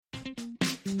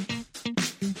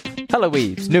Hello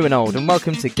weebs, new and old, and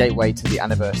welcome to Gateway to the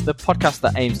Aniverse, the podcast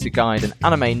that aims to guide an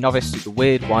anime novice through the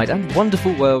weird, wide and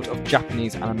wonderful world of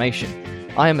Japanese animation.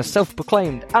 I am a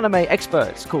self-proclaimed anime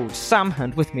expert called Sam,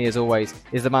 and with me as always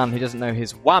is the man who doesn't know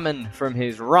his wammen from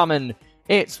his ramen.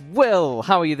 It's Will.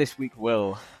 How are you this week,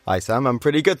 Will? Hi Sam, I'm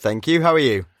pretty good, thank you. How are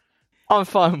you? I'm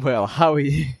fine, Will. How are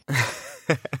you?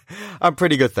 I'm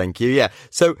pretty good, thank you, yeah.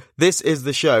 So this is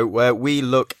the show where we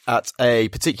look at a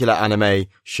particular anime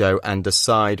show and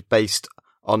decide based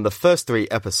on the first 3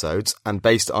 episodes and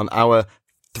based on our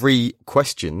 3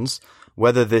 questions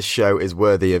whether this show is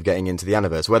worthy of getting into the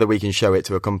Aniverse, whether we can show it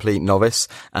to a complete novice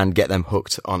and get them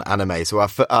hooked on anime. So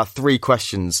our 3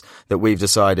 questions that we've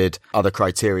decided are the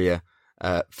criteria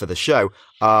for the show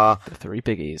are... The 3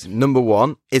 biggies. Number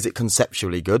 1, is it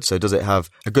conceptually good? So does it have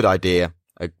a good idea?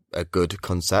 A good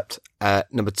concept.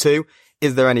 Number 2,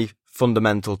 is there any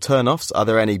fundamental turn-offs? Are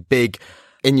there any big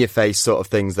in-your-face sort of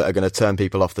things that are going to turn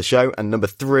people off the show? And number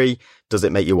 3, does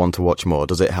it make you want to watch more?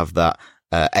 Does it have that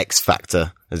X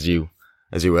factor, as you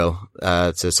will,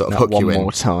 to sort of hook you in? One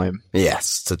more time.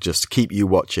 Yes, to just keep you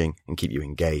watching and keep you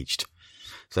engaged.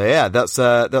 So yeah, that's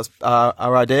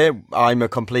our idea. I'm a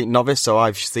complete novice, so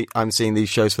I'm seeing these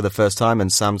shows for the first time,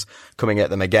 and Sam's coming at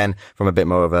them again from a bit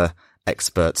more of a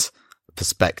expert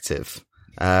perspective.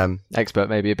 Expert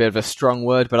may be a bit of a strong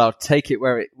word, but I'll take it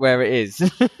where it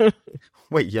is.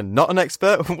 Wait, you're not an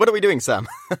expert? What are we doing, Sam?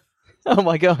 Oh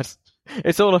my god,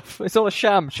 it's all a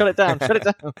sham. Shut it down. Shut it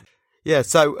down. Yeah.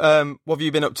 So, what have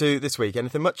you been up to this week?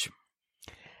 Anything much?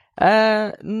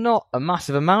 Not a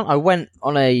massive amount. I went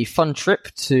on a fun trip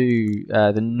to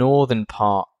the northern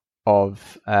part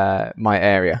of my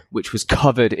area, which was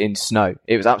covered in snow.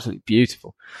 It was absolutely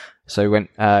beautiful. So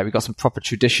we got some proper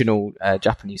traditional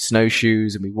Japanese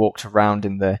snowshoes, and we walked around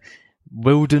in the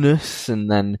wilderness,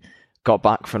 and then got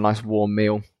back for a nice warm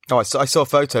meal. Oh, I saw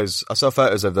photos. I saw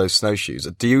photos of those snowshoes.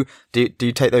 Do you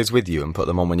take those with you and put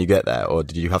them on when you get there, or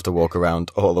did you have to walk around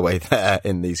all the way there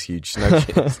in these huge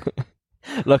snowshoes?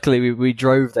 Luckily, we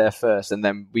drove there first, and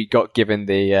then we got given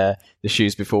the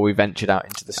shoes before we ventured out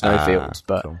into the snowfields.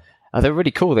 But cool. They were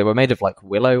really cool. They were made of like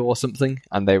willow or something,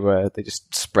 and they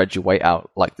just spread your weight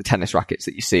out like the tennis rackets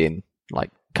that you see in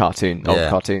like old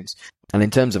cartoons. And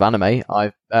in terms of anime,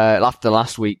 I after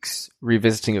last week's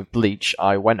revisiting of Bleach,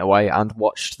 I went away and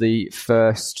watched the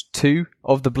first 2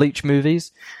 of the Bleach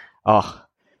movies. Oh,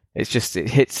 it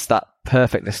hits that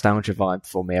perfect nostalgia vibe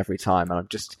for me every time, and I'm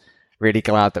just really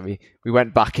glad that we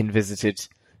went back and visited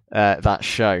that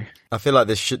show. I feel like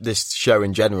this show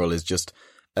in general is just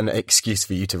an excuse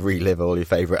for you to relive all your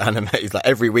favourite animes. Like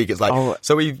every week it's like,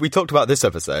 so we talked about this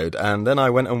episode, and then I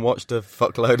went and watched a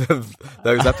fuckload of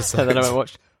those episodes. And then I went and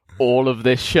watched all of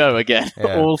this show again.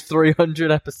 Yeah. All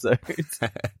 300 episodes.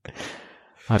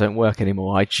 I don't work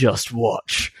anymore, I just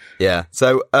watch. Yeah,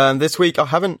 so this week I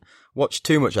haven't watched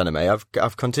too much anime.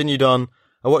 I've continued on.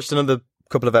 I watched another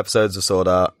couple of episodes of Sword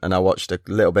Art, and I watched a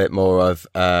little bit more of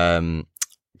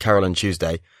Carol and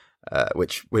Tuesday.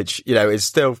 Which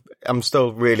I'm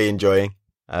still really enjoying.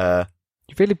 You're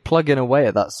really plugging away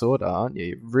at that Sword Art, aren't you?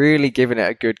 You're really giving it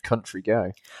a good country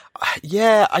go.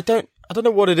 Yeah, I don't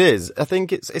know what it is. I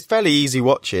think it's fairly easy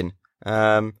watching.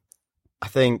 I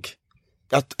think,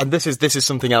 and this is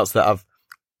something else that I've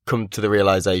come to the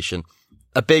realization.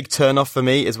 A big turn off for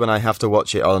me is when I have to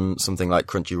watch it on something like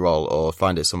Crunchyroll or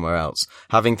find it somewhere else.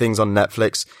 Having things on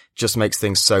Netflix just makes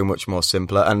things so much more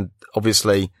simpler. And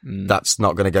obviously that's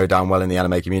not going to go down well in the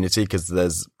anime community because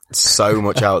there's so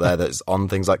much out there that's on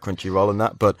things like Crunchyroll and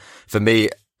that. But for me,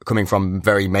 coming from a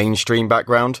very mainstream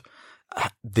background,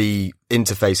 the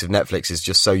interface of Netflix is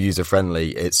just so user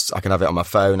friendly. I can have it on my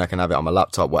phone, I can have it on my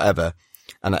laptop, whatever.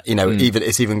 And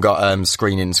it's even got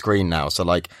screen in screen now, so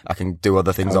like I can do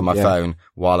other things on my phone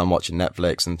while I'm watching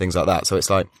Netflix and things like that. So it's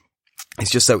like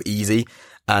it's just so easy.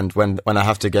 And when I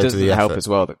have to go to the help as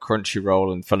well that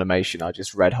Crunchyroll and Funimation are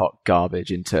just red hot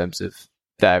garbage in terms of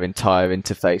their entire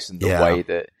interface and the way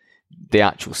that the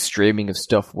actual streaming of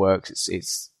stuff works.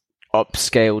 It's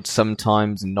upscaled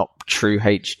sometimes and not true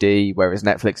HD, whereas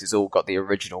Netflix has all got the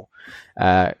original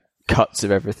cuts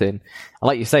of everything. And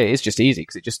like you say, it's just easy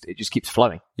because it just keeps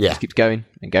flowing. Yeah. It just keeps going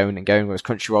and going and going. Whereas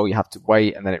Crunchyroll, you have to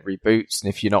wait and then it reboots. And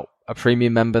if you're not a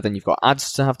premium member, then you've got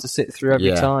ads to have to sit through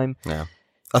every time. Yeah.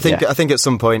 I think at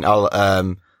some point I'll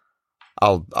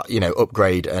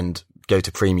upgrade and go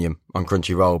to premium on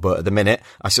Crunchyroll, but at the minute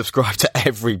I subscribe to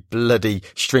every bloody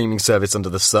streaming service under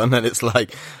the sun, and it's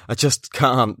like I just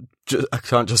can't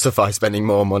justify spending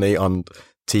more money on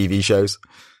TV shows.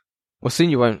 Well,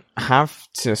 soon you won't have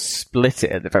to split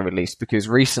it at the very least, because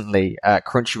recently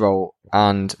Crunchyroll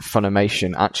and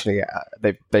Funimation actually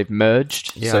they've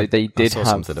merged. Yeah, so they did I saw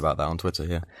something about that on Twitter.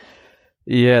 Yeah,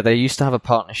 Yeah, they used to have a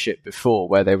partnership before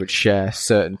where they would share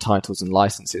certain titles and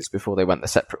licenses before they went their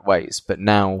separate ways. But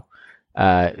now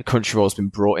Crunchyroll's been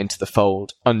brought into the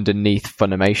fold underneath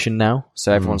Funimation now.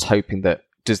 So everyone's hoping that,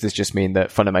 does this just mean that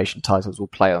Funimation titles will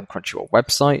play on Crunchyroll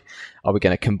website? Are we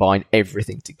going to combine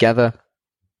everything together?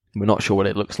 We're not sure what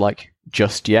it looks like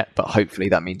just yet, but hopefully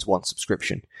that means one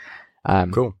subscription.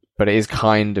 Cool. But it is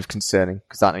kind of concerning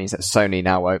because that means that Sony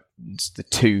now owns the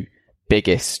two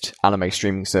biggest anime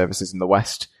streaming services in the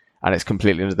West, and it's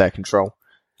completely under their control.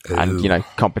 Ooh. And,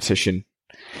 competition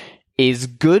is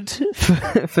good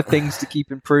for things to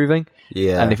keep improving.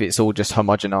 Yeah. And if it's all just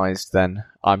homogenized, then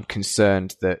I'm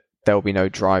concerned that there will be no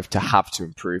drive to have to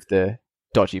improve the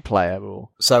dodgy player.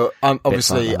 So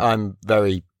obviously I'm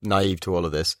very naive to all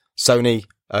of this. Sony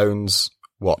owns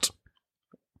what?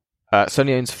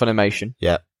 Sony owns Funimation.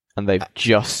 Yeah. And they've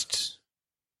just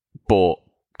bought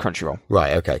Crunchyroll.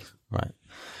 Right, okay. Right.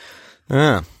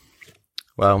 Yeah.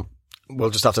 Well, we'll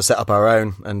just have to set up our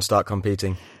own and start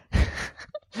competing.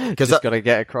 Just got to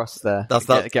get across there.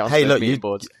 Get on hey, look,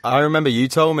 boards. I remember you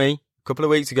told me a couple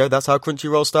of weeks ago that's how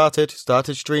Crunchyroll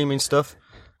started streaming stuff.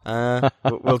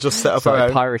 We'll just set up our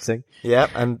own. Pirating. Yeah,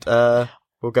 and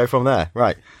we'll go from there.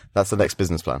 Right. That's the next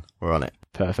business plan. We're on it.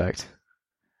 Perfect.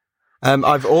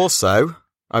 I've also,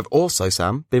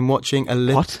 Sam, been watching a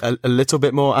little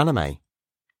bit more anime.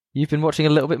 You've been watching a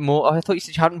little bit more? Oh, I thought you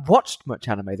said you hadn't watched much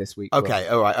anime this week. Okay,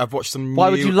 all right. I've watched some Why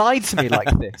would you lie to me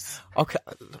like this? Okay,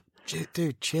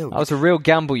 dude, chill. That was a real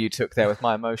gamble you took there with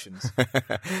my emotions.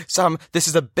 Sam, this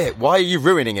is a bit. Why are you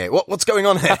ruining it? What's going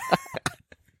on here?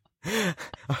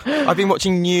 I've been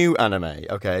watching new anime,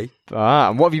 okay?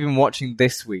 And what have you been watching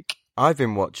this week? I've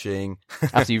been watching...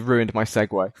 After you've ruined my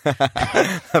segue.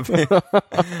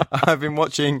 I've been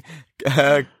watching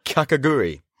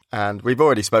Kakagurui. And we've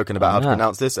already spoken about how to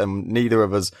pronounce this, and neither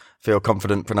of us feel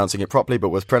confident pronouncing it properly, but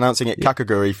we're pronouncing it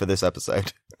Kakagurui for this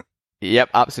episode. Yep,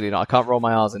 absolutely not. I can't roll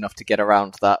my R's enough to get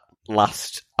around that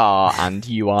last R and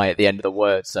UI at the end of the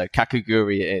word, so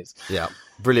Kakagurui it is. Yeah,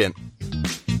 brilliant.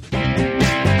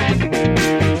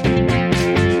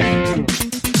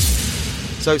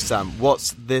 So, Sam,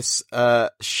 what's this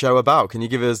show about? Can you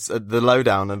give us the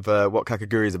lowdown of what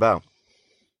Kakagurui is about?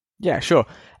 Yeah, sure.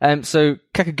 So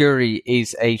Kakagurui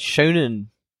is a shonen,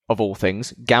 of all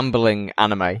things, gambling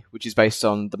anime, which is based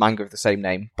on the manga of the same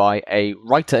name by a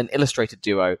writer and illustrator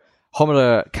duo,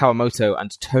 Homura Kawamoto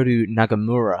and Toru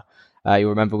Nagamura.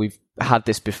 You'll remember we've had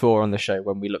this before on the show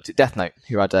when we looked at Death Note,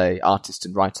 who had a artist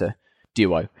and writer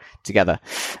duo together.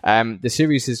 The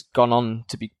series has gone on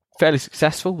to be fairly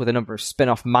successful with a number of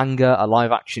spin-off manga, a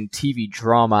live-action TV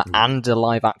drama, and a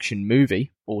live-action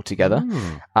movie altogether.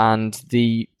 And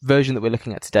the version that we're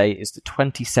looking at today is the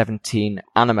 2017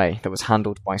 anime that was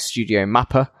handled by Studio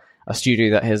Mappa, a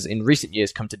studio that has in recent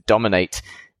years come to dominate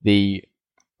the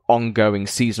ongoing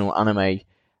seasonal anime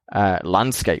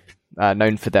landscape,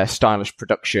 known for their stylish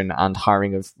production and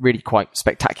hiring of really quite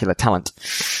spectacular talent.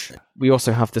 We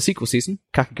also have the sequel season,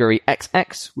 Kakagurui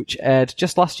XX, which aired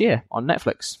just last year on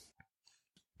Netflix.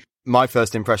 My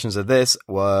first impressions of this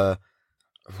were...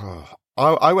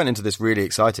 I went into this really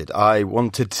excited.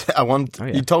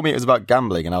 You told me it was about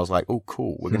gambling, and I was like, oh,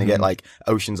 cool. We're going to get like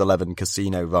Ocean's 11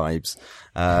 casino vibes,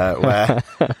 where,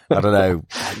 I don't know,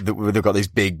 they've got these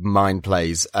big mind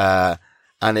plays.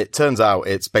 And it turns out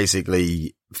it's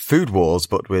basically Food Wars,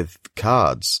 but with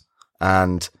cards.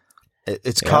 And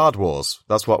it's Card Wars.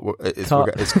 That's what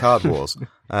it's Card Wars.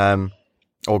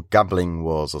 Or Gambling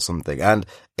Wars or something. And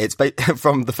it's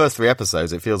from the first 3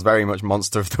 episodes, it feels very much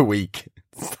Monster of the Week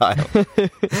style,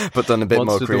 but done a bit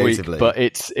more creatively. But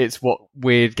it's what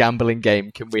weird gambling game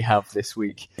can we have this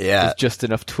week? Yeah. There's just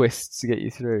enough twists to get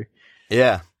you through.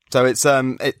 Yeah. So it's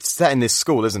set in this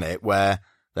school, isn't it? Where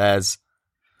there's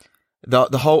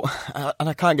the whole, and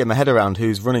I can't get my head around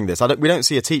who's running this. We don't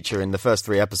see a teacher in the first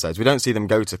 3 episodes. We don't see them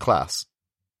go to class.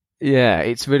 Yeah,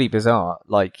 it's really bizarre.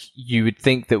 Like, you would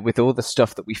think that with all the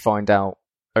stuff that we find out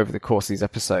over the course of these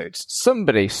episodes,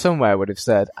 somebody somewhere would have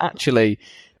said, actually,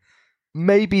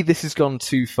 maybe this has gone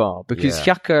too far. Because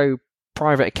Hyako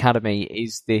Private Academy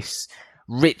is this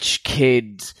rich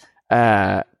kid,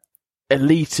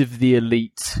 elite of the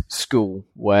elite school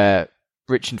where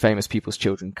rich and famous people's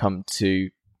children come to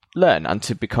learn and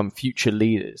to become future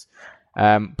leaders.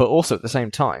 But also at the same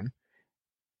time,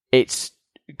 it's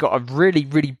got a really,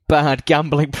 really bad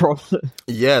gambling problem.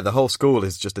 Yeah, the whole school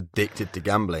is just addicted to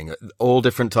gambling. All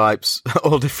different types,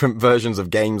 all different versions of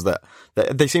games that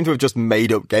they seem to have just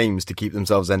made up games to keep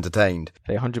themselves entertained.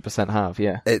 They 100% have,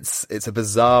 yeah. It's a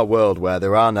bizarre world where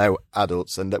there are no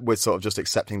adults and that we're sort of just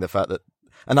accepting the fact that,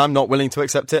 and I'm not willing to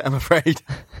accept it, I'm afraid.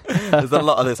 There's a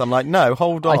lot of this. I'm like, no,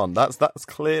 hold on. That's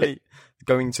clearly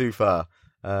going too far.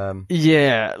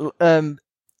 Yeah.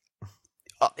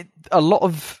 A lot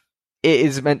of it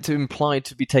is meant to imply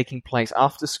to be taking place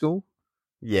after school.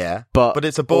 Yeah, but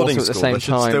it's a boarding school. There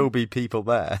should still be people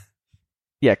there.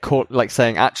 Yeah,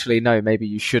 saying, actually, no, maybe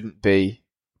you shouldn't be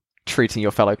treating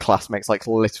your fellow classmates like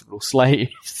literal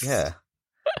slaves. Yeah.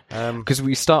 Because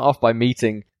we start off by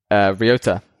meeting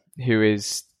Ryota, who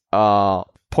is our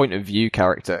point of view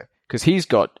character, because he's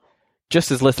got just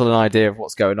as little an idea of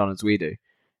what's going on as we do,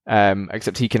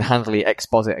 except he can handily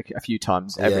exposit a few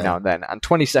times every now and then. And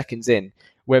 20 seconds in,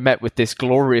 we're met with this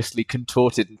gloriously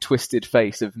contorted and twisted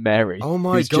face of Mary. Oh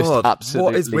my god!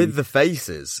 What is with the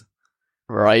faces?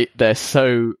 Right, they're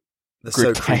so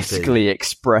grotesquely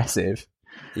expressive.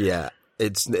 Yeah,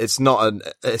 it's not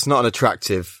an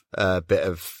attractive bit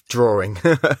of drawing.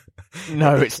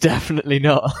 No, it's definitely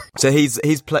not. So he's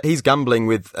gambling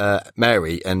with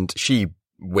Mary, and she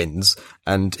wins,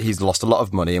 and he's lost a lot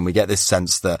of money, and we get this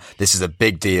sense that this is a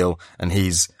big deal, and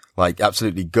he's like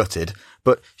absolutely gutted.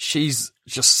 But she's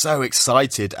just so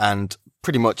excited and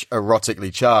pretty much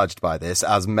erotically charged by this,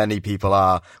 as many people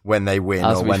are when they win,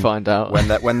 as we find out.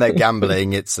 when they're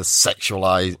gambling. It's they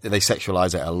sexualize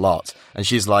it a lot, and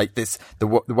she's like this. The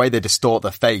way they distort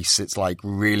the face, it's like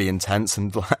really intense,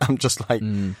 and I'm just like.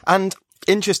 And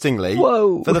interestingly,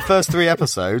 for the first 3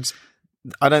 episodes,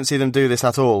 I don't see them do this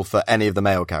at all for any of the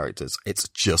male characters. It's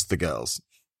just the girls.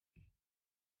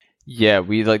 Yeah,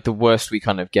 we the worst we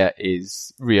kind of get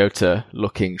is Ryota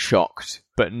looking shocked,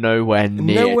 but nowhere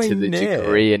near to the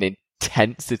degree and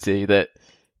intensity that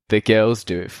the girls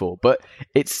do it for. But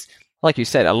it's, like you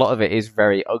said, a lot of it is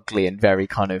very ugly and very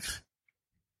kind of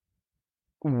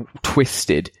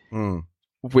twisted,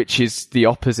 which is the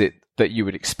opposite that you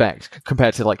would expect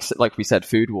compared to like we said,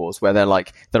 Food Wars, where they're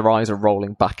like, their eyes are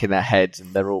rolling back in their heads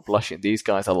and they're all blushing. These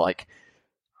guys are like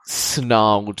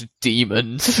snarled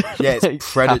demons. Yeah,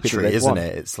 it's predatory, isn't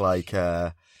it? It's like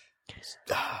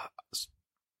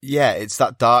it's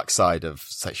that dark side of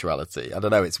sexuality. I don't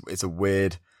know, it's a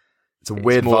weird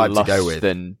vibe to go with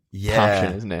than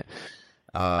passion, isn't it?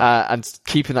 And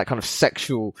keeping that kind of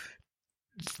sexual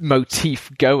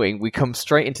motif going, we come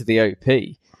straight into the OP,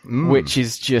 which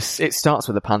is just, it starts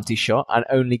with a panty shot and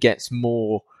only gets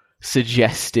more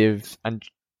suggestive and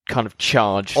kind of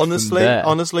charged.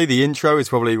 Honestly, the intro is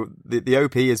probably the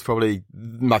OP is probably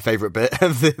my favorite bit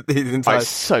of the entire. It's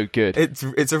so good.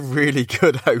 It's a really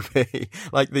good OP.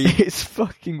 It's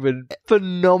fucking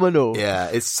phenomenal. Yeah,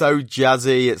 it's so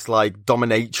jazzy. It's like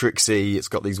dominatrixy. It's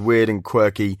got these weird and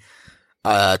quirky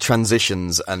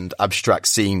transitions and abstract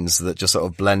scenes that just sort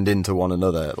of blend into one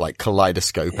another, like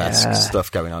kaleidoscope-esque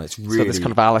stuff going on. It's really this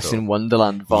kind of Alice in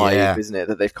Wonderland vibe, isn't it?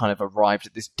 That they've kind of arrived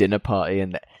at this dinner party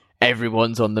and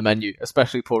everyone's on the menu,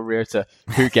 especially poor Ryota,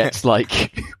 who gets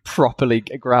properly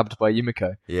grabbed by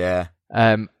Yumiko. Yeah.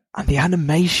 And the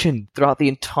animation throughout the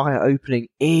entire opening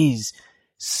is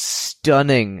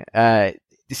stunning. The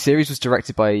series was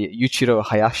directed by Yuichiro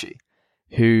Hayashi,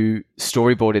 who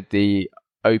storyboarded the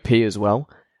OP as well,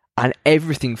 and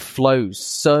everything flows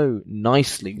so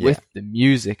nicely with the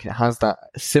music. It has that,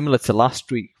 similar to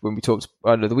last week when we talked,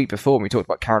 the week before when we talked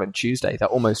about Carol and Tuesday, that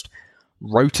almost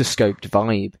rotoscoped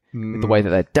vibe with the way that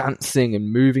they're dancing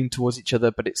and moving towards each other,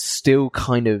 but it's still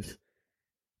kind of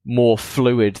more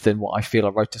fluid than what I feel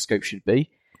a rotoscope should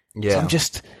be. Yeah. So I'm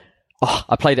just,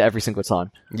 I played it every single time.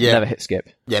 Yeah. Never hit skip.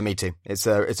 Yeah, me too. It's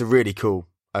a really cool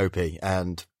OP,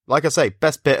 and like I say,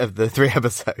 best bit of the 3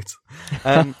 episodes.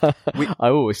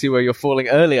 I see where you're falling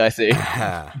early, I see.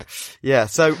 Yeah,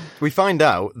 so we find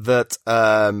out that,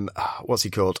 what's he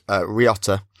called?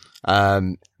 Ryota.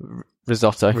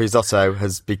 Risotto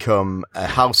has become a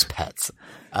house pet,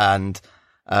 and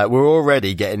we're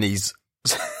already getting these.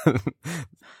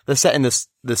 They're setting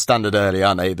the standard early,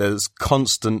 aren't they? There's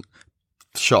constant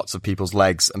shots of people's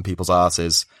legs and people's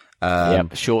arses.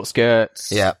 Short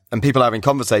skirts. Yeah, and people are having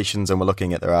conversations, and we're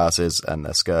looking at their arses and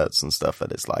their skirts and stuff,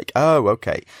 and it's like, oh,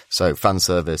 okay, so fan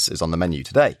service is on the menu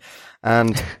today,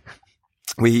 and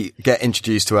we get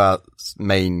introduced to our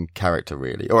main character,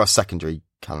 really, or our secondary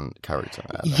character.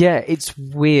 Yeah, it's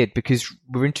weird because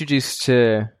we're introduced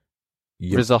to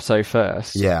Risotto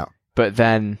first. Yeah, but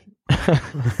then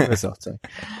Risotto,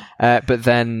 but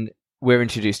then we're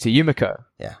introduced to Yumiko.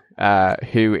 Yeah,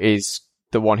 who is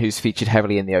the one who's featured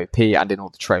heavily in the OP and in all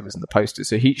the trailers and the posters.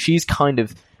 So she's kind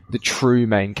of the true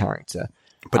main character.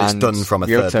 But it's done from a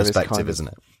third perspective, isn't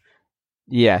it?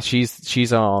 Yeah,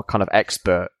 she's our kind of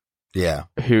expert. Yeah.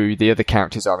 Who the other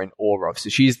characters are in awe of. So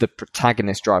she's the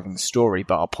protagonist driving the story,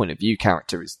 but our point of view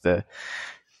character is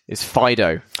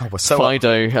Fido.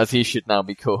 Fido, as he should now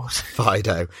be called.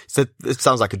 Fido. So it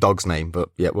sounds like a dog's name, but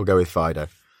yeah, we'll go with Fido.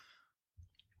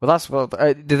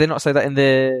 Did they not say that in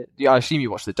the? I assume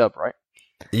you watched the dub, right?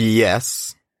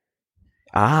 Yes.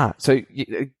 So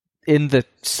in the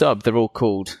sub, they're all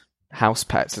called house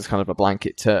pets as kind of a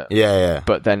blanket term. Yeah.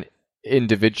 But then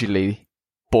individually,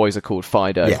 boys are called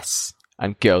Fido. Yes.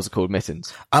 And girls are called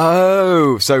Mittens.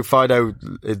 Oh, so Fido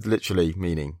is literally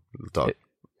meaning dog.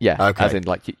 Okay. As in,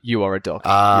 like, you are a dog.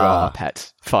 You are a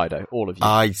pet. Fido. All of you.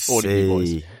 I all see. Of you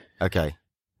boys. Okay.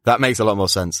 That makes a lot more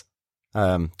sense.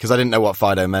 Because I didn't know what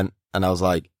Fido meant, and I was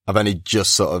like, I've only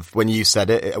just sort of, when you said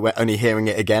it, only hearing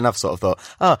it again, I've sort of thought,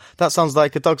 that sounds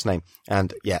like a dog's name.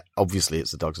 And yeah, obviously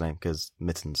it's a dog's name, because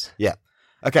Mittens. Yeah.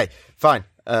 Okay, fine.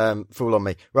 Fool on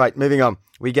me. Right, moving on.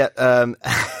 We get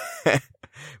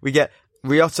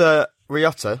Risotto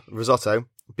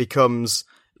becomes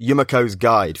Yumiko's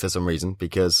guide for some reason,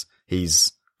 because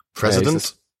he's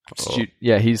president.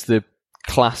 He's the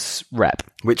class rep.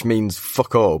 Which means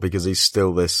fuck all, because he's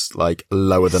still this, like,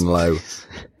 lower than low.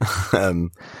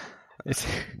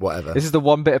 Whatever. This is the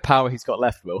one bit of power he's got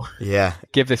left, Will. Yeah.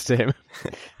 Give this to him.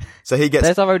 So he gets...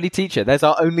 There's our only teacher. There's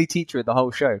our only teacher in the whole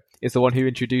show. Is the one who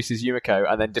introduces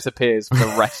Yumiko and then disappears for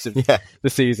the rest of the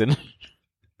season.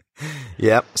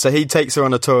 Yeah. So he takes her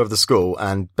on a tour of the school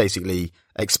and basically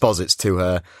exposits to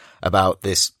her about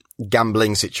this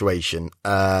gambling situation.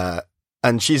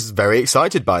 And she's very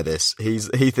excited by this. He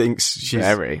thinks she's...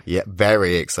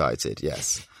 very excited,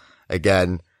 yes.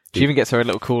 Again... She even gets her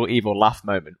little cool evil laugh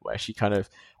moment where she kind of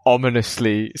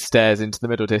ominously stares into the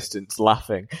middle distance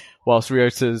laughing whilst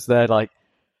Ryota's there like,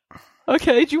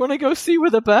 okay, do you want to go see where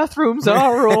the bathrooms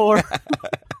are or...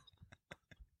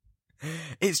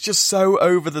 It's just so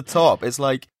over the top. It's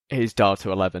like... He's dialed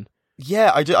to 11.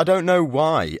 Yeah, I don't know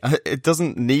why. It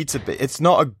doesn't need to be. It's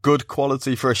not a good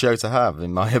quality for a show to have,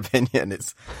 in my opinion.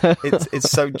 It's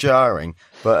so jarring.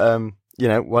 But,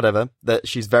 whatever. That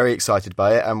she's very excited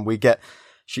by it, and we get...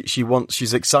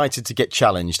 She's excited to get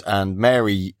challenged, and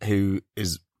Mary, who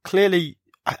is clearly,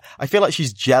 I feel like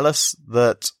she's jealous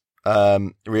that,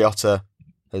 Ryota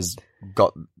has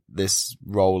got this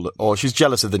role, or she's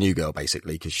jealous of the new girl,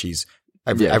 basically, because she's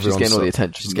getting all the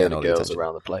attention. She's getting all the girls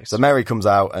around the place. So Mary comes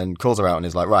out and calls her out and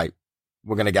is like, right,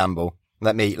 we're going to gamble.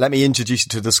 Let me introduce you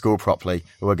to the school properly.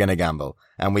 We're going to gamble.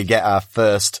 And we get our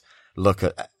first look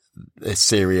at a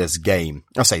serious game.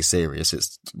 I say serious,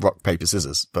 it's rock, paper,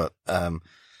 scissors, but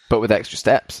with extra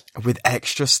steps. With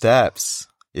extra steps.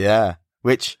 Yeah.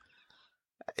 Which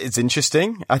is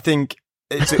interesting. I think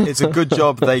it's a good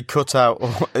job they cut out.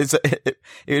 It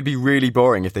would be really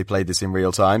boring if they played this in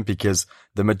real time, because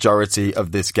the majority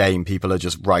of this game, people are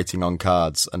just writing on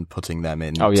cards and putting them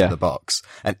into the box.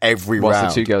 And every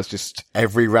round, the two girls just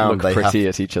every round look they pretty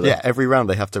at each other. Yeah, every round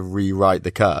they have to rewrite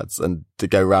the cards and to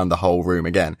go around the whole room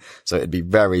again. So it'd be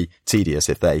very tedious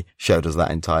if they showed us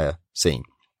that entire scene.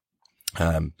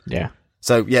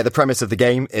 So yeah, the premise of the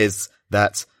game is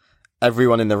that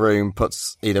everyone in the room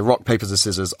puts either rock, paper, or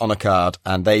scissors on a card,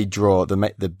 and they draw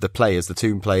the players, the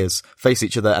two players face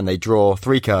each other, and they draw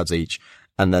 3 cards each,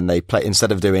 and then they play,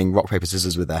 instead of doing rock, paper,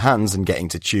 scissors with their hands and getting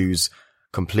to choose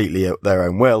completely at their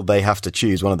own will, they have to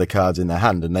choose one of the cards in their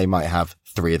hand, and they might have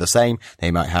 3 of the same,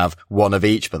 they might have 1 of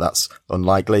each, but that's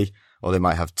unlikely. Or they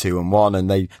might have 2 and 1, and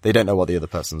they don't know what the other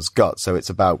person's got. So it's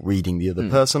about reading the other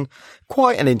person.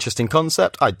 Quite an interesting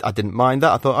concept. I didn't mind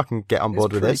that. I thought I can get on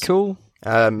board with this. Cool.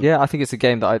 I think it's a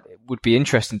game that would be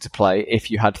interesting to play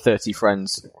if you had 30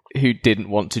 friends who didn't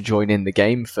want to join in the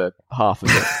game for half of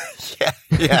it.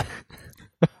 Yeah.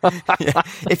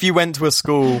 If you went to a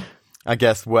school, I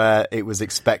guess, where it was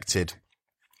expected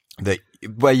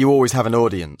where you always have an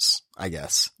audience, I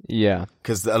guess. Yeah.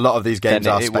 Because a lot of these games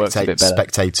are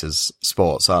spectators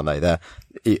sports, aren't they? They're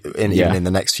even in the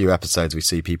next few episodes, we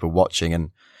see people watching and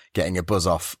getting a buzz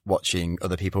off watching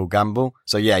other people gamble.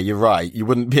 So yeah, you're right. You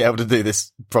wouldn't be able to do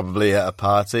this probably at a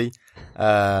party.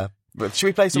 But should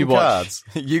we play some cards?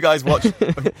 You guys watch.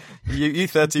 you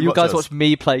 30. You guys watch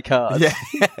me play cards.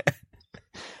 Yeah.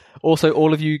 Also,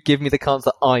 all of you give me the cards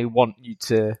that I want you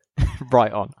to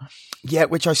write on. Yeah,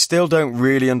 which I still don't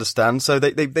really understand. So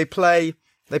they play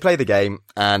the game,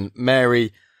 and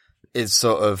Mary is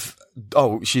sort of,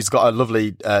 she's got a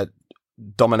lovely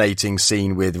dominating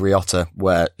scene with Ryota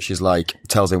where she's like,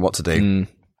 tells him what to do,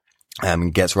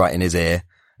 gets right in his ear,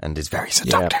 and is very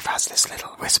seductive, has this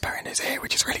little whisper in his ear,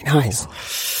 which is really nice.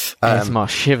 ASMR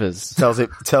shivers. Tells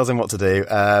him what to do,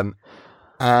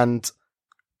 and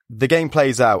the game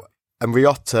plays out, and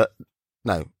Ryota,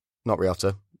 no, not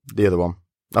Ryota, the other one.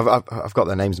 I've got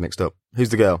their names mixed up. Who's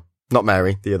the girl? Not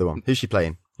Mary, the other one. Who's she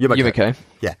playing? Yumiko.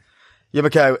 Yeah.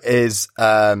 Yumiko is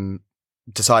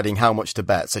deciding how much to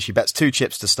bet. So she bets 2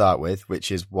 chips to start with,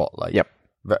 which is what, like... Yep.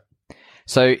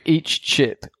 So each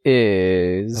chip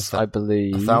is, I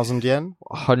believe, 1,000 yen.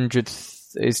 100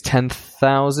 is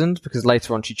 10,000 because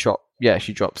later on she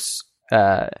drops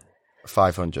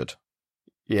 500.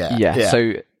 Yeah.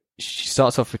 So she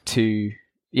starts off with two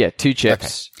chips. Okay.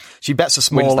 She bets a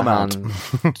small amount.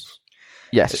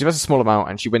 Yes, she bets a small amount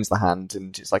and she wins the hand,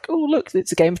 and it's like, oh look,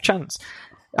 it's a game of chance.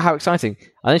 How exciting!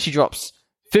 And then she drops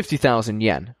 50,000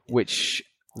 yen, which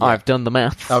I've done the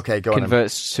math. Okay, go on.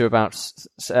 Converts to about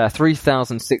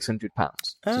 £3,600.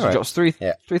 So she drops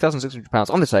 £3,600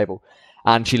 on the table,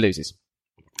 and she loses.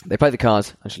 They play the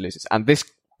cards, and she loses. And this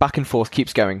back and forth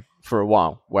keeps going for a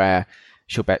while, where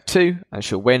she'll bet 2, and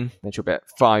she'll win. Then she'll bet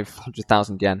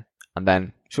 500,000 yen, and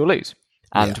then she'll lose.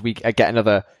 And we get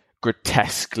another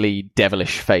grotesquely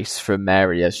devilish face from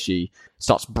Mary as she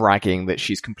starts bragging that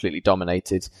she's completely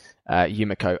dominated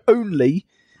Yumiko, only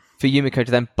for Yumiko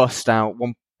to then bust out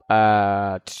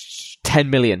 10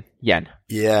 million yen,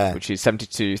 which is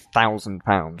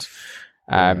 £72,000.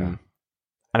 And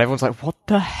everyone's like, what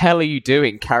the hell are you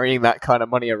doing carrying that kind of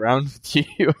money around with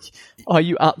you? Are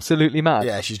you absolutely mad?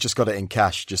 Yeah, she's just got it in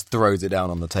cash, just throws it down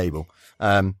on the table.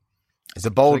 It's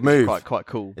a bold move. Quite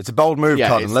cool. It's a bold move,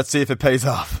 Colin. Let's see if it pays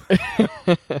off.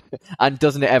 And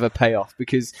doesn't it ever pay off?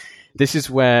 Because this is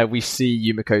where we see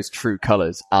Yumiko's true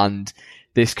colours and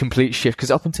this complete shift.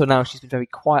 Because up until now, she's been very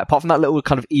quiet. Apart from that little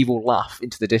kind of evil laugh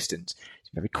into the distance, she's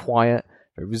been very quiet,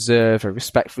 very reserved, very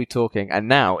respectfully talking. And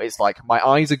now it's like my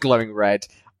eyes are glowing red.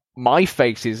 My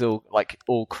face is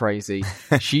all crazy.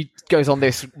 She goes on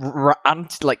this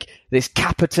this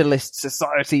capitalist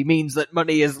society means that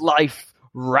money is life.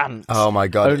 Rant. Oh my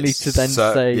god! Only to then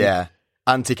say,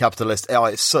 anti-capitalist. Oh,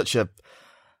 it's such a.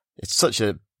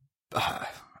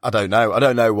 I don't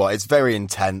know what. It's very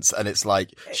intense, and it's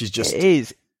like she's just. It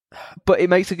is, but it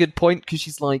makes a good point because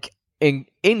she's like, in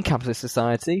capitalist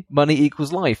society, money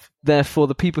equals life. Therefore,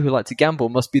 the people who like to gamble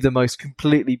must be the most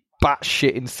completely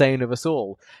batshit insane of us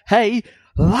all. Hey,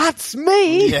 that's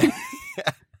me. Yeah.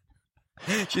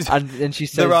 And she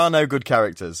says, there are no good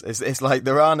characters. It's like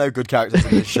there are no good characters in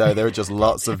this show. There are just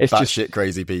lots of batshit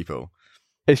crazy people.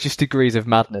 It's just degrees of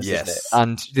madness, yes. Isn't it?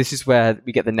 And this is where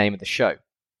we get the name of the show.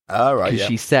 Oh, right. Because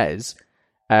she says,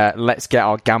 let's get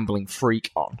our gambling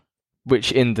freak on.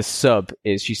 Which in the sub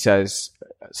is, she says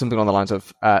something along the lines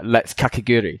of, let's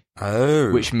Kakagurui.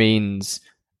 Oh. Which means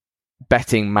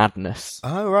betting madness.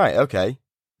 Oh, right. Okay.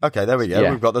 Okay, there we go.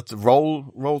 Yeah. We've got the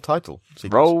roll title.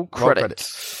 Sequence. Roll credit.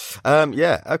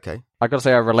 Okay. I gotta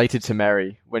say, I related to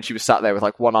Mary when she was sat there with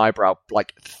like one eyebrow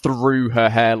like through her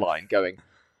hairline going,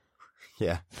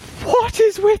 yeah. What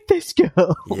is with this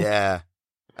girl? Yeah.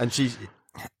 And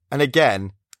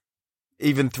again,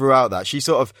 even throughout that, she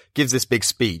sort of gives this big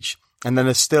speech, and then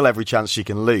there's still every chance she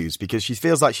can lose because she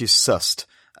feels like she's sussed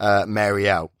Mary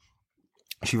out.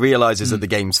 She realises that the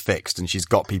game's fixed and she's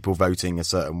got people voting a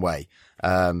certain way.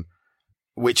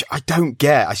 Which I don't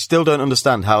get. I still don't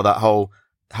understand how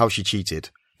she cheated,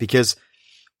 because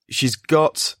she's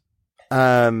got,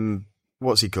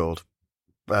 what's he called?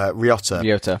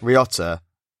 Ryota.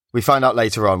 We find out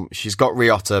later on she's got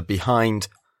Ryota behind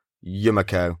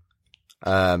Yumiko,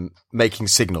 making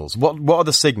signals. What are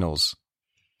the signals?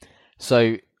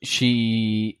 So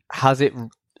she has it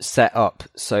set up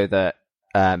so that,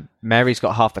 Mary's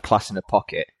got half the class in her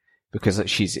pocket, because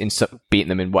she's beaten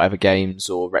them in whatever games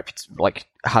or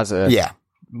has a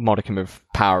modicum of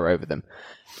power over them.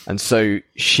 And so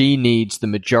she needs the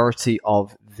majority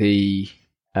of the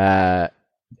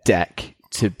deck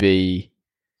to be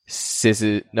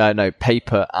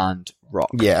paper and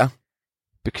rock. Yeah.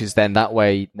 Because then that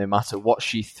way, no matter what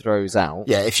she throws out...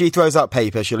 Yeah, if she throws out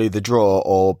paper, she'll either draw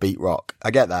or beat rock.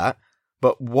 I get that.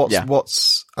 But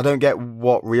I don't get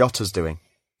what Ryota's doing.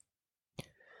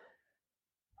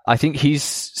 I think he's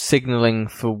signalling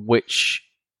for which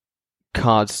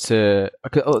cards to...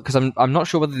 Because I'm not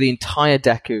sure whether the entire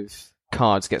deck of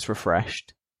cards gets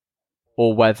refreshed,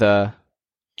 or whether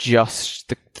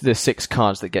just the 6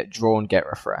 cards that get drawn get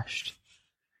refreshed.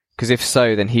 Because if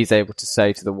so, then he's able to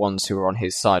say to the ones who are on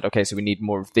his side, okay, so we need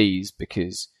more of these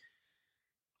because...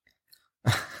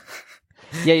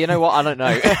 Yeah, you know what? I don't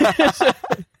know.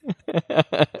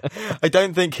 I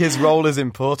don't think his role is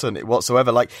important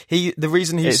whatsoever. Like the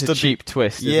reason he's a cheap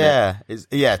twist. Isn't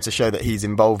it? To show that he's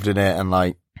involved in it and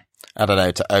I don't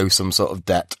know, to owe some sort of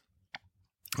debt.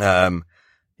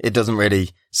 It doesn't really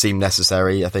seem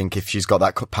necessary. I think if she's got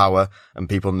that power and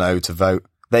people know to vote,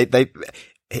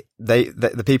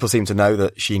 the people seem to know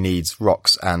that she needs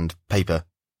rocks and paper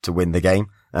to win the game.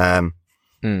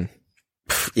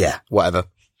 Yeah, whatever.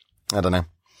 I don't know.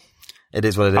 It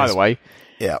is what it is. Either way,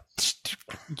 yeah.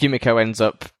 Yumiko ends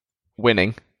up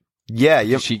winning Yeah,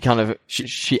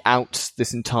 she outs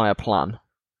this entire plan.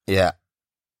 Yeah.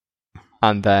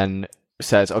 And then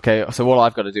says, okay, so all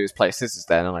I've got to do is play scissors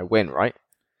then and I win, right?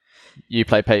 You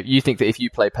play paper. You think that if you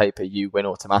play paper, you win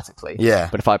automatically. Yeah.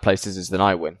 But if I play scissors, then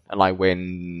I win. And I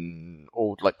win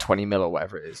all like 20 mil or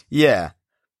whatever it is. Yeah.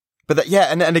 But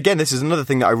and again, this is another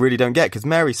thing that I really don't get, because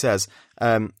Mary says,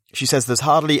 she says there's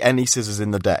hardly any scissors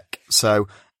in the deck. So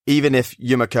even if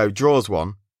Yumiko draws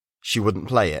one, she wouldn't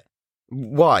play it.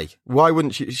 Why? Why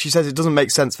wouldn't she? She says it doesn't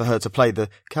make sense for her to play the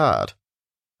card.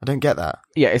 I don't get that.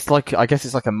 Yeah, I guess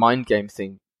it's like a mind game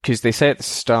thing, because they say at the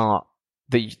start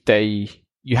that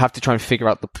you have to try and figure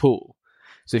out the pool.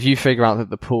 So if you figure out that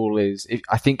the pool is,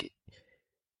 I think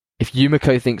if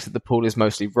Yumiko thinks that the pool is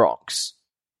mostly rocks,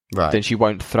 right, then she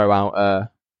won't throw out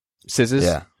scissors.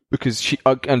 Yeah. Because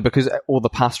because all the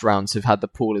past rounds have had the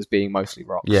pool as being mostly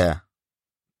rocks. Yeah.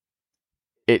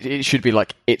 It should be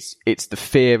like it's the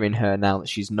fear in her now that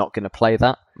she's not going to play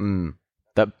that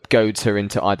that goads her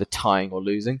into either tying or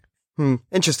losing.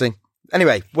 Interesting.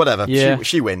 Anyway, whatever. Yeah.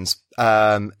 She wins.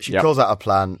 She calls out a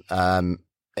plan,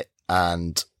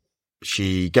 and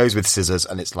she goes with scissors,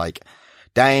 and it's like,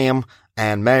 damn.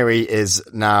 And Mary is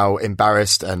now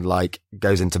embarrassed and like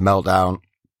goes into meltdown.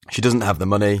 She doesn't have the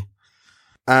money,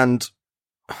 and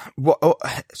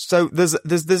so there's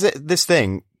this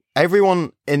thing.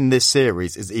 Everyone in this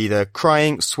series is either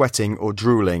crying, sweating, or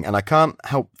drooling, and I can't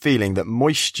help feeling that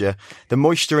the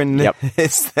moisture in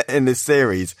this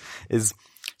series is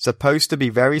supposed to be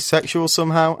very sexual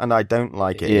somehow, and I don't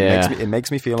like it. Yeah. It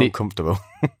makes me feel uncomfortable.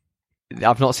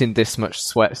 I've not seen this much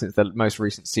sweat since the most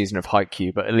recent season of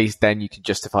Haikyuu, but at least then you can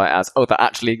justify it as, they're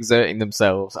actually exerting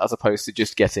themselves, as opposed to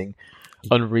just getting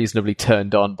unreasonably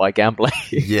turned on by gambling.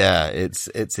 Yeah, it's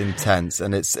intense,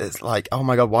 and it's like, oh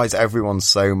my god, why is everyone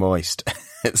so moist?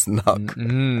 It's not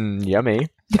yummy.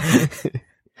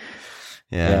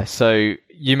 Yeah. So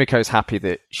Yumiko's happy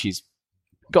that she's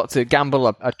got to gamble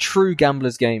a true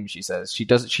gambler's game. She says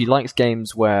she likes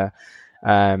games where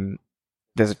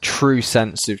there's a true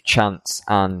sense of chance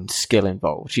and skill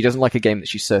involved. She doesn't like a game that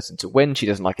she's certain to win. She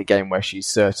doesn't like a game where she's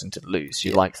certain to lose.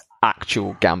 She likes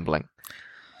actual gambling.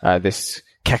 This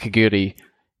Kakagurui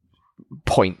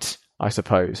point, I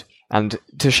suppose. And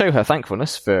to show her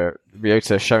thankfulness for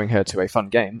Ryota showing her to a fun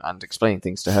game and explaining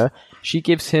things to her, she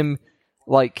gives him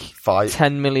like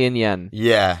 10 million yen.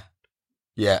 Yeah.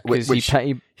 Yeah. Which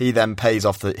he then pays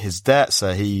off his debt.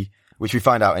 So which we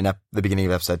find out in the beginning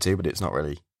of episode 2, but it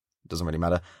doesn't really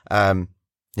matter.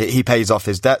 He pays off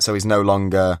his debt, so he's no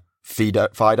longer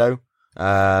Fido.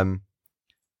 And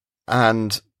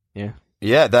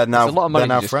yeah, they're now a lot of money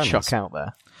they're now to friends. Just chuck out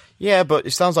there. Yeah, but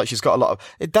it sounds like she's got a lot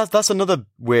of. That's another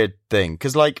weird thing,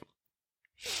 because like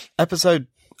episode,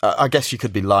 I guess she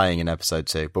could be lying in episode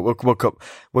 2, but we'll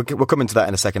come into that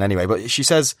in a second anyway. But she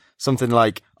says something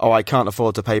like, "Oh, I can't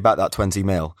afford to pay back that 20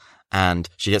 mil," and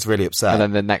she gets really upset. And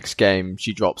then the next game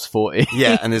she drops 40.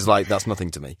 Yeah, and is like, "That's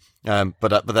nothing to me."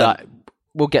 But then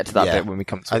we'll get to that bit when we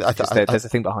come to it. There's a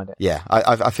thing behind it. Yeah,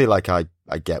 I feel like I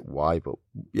get why, but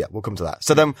yeah, we'll come to that.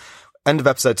 So then, end of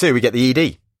episode 2, we get the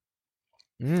ED.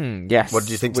 Yes. What did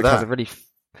you think of that?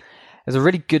 Has a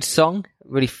really good song,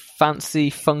 really fancy,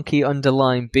 funky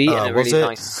underlying beat, and a really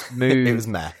nice, smooth. It was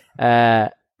meh.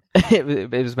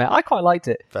 It was meh. I quite liked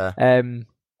it. Fair.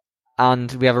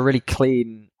 And we have a really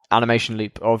clean animation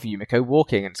loop of Yumiko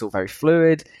walking, and it's all very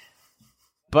fluid.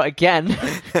 But again,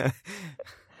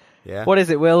 yeah. What is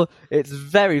it, Will? It's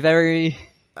very, very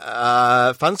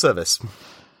fan service.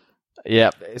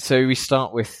 Yeah. So we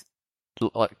start with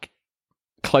like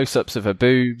close-ups of her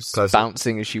boobs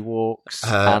bouncing as she walks,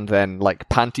 and then like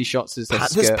panty shots as her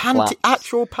skirt flaps.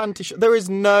 Actual panty shots. There is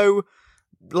no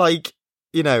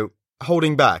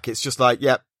holding back. It's just like,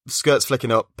 skirts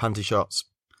flicking up, panty shots,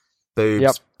 boobs.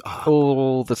 Yep.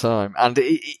 All the time. And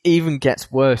it even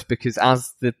gets worse, because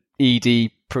as the ED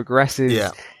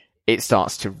progresses, it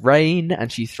starts to rain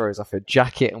and she throws off her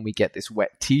jacket, and we get this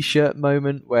wet t-shirt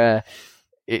moment where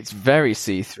it's very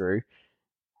see-through.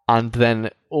 And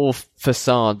then all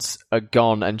facades are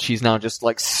gone, and she's now just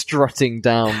like strutting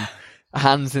down,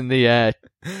 hands in the air,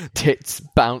 tits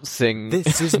bouncing.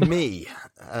 This is me.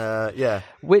 Yeah.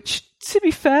 Which, to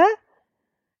be fair,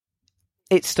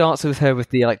 it starts with her with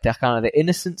the the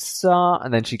innocent start,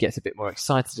 and then she gets a bit more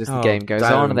excited as the game goes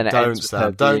on, and then it ends with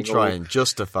her Don't try and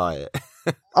justify it.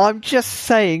 I'm just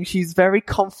saying she's very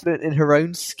confident in her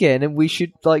own skin, and we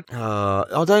should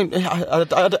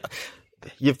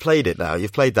You've played it now.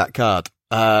 You've played that card.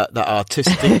 That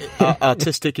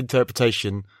artistic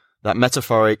interpretation, that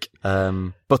metaphoric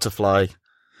butterfly.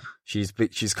 She's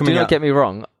coming. Do not out. get me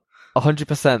wrong.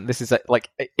 100%. This is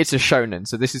it's a shonen,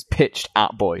 so this is pitched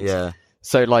at boys. Yeah.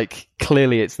 So, like,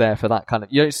 clearly it's there for that kind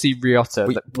of... You don't see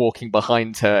Ryota walking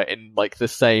behind her in, like, the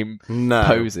same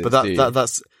poses, but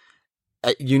that's...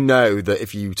 You know that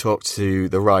if you talk to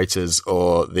the writers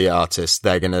or the artists,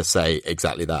 they're going to say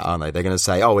exactly that, aren't they? They're going to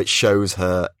say, oh, it shows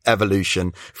her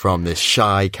evolution from this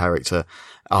shy character.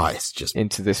 Oh, it's just...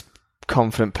 into this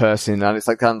confident person, and it's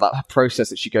like kind of that process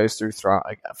that she goes through throughout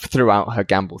her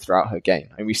gamble, throughout her game.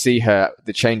 And we see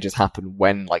the changes happen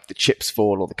when, like, the chips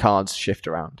fall or the cards shift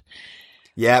around.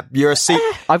 Yeah, you're a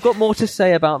I've got more to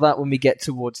say about that when we get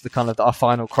towards the kind of our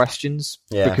final questions,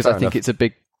 because I think it's a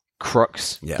big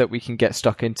crux that we can get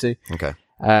stuck into. Okay.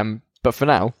 But for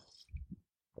now,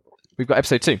 we've got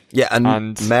episode 2. Yeah,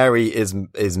 and Mary is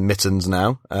Mittens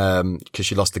now, because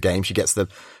she lost the game. She gets the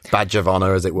badge of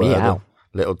honor, as it were, the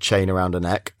little chain around her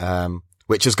neck,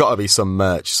 which has got to be some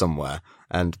merch somewhere,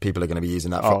 and people are going to be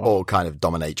using that for all kind of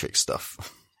dominatrix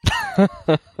stuff.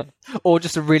 Or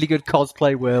just a really good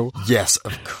cosplay will. Yes,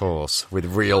 of course, with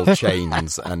real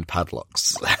chains and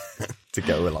padlocks to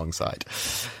go alongside.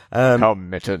 Come,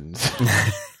 Mittens.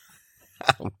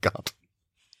 Oh, God.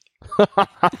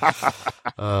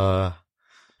 Oh,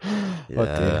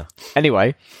 dear.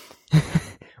 Anyway,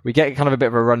 we get kind of a bit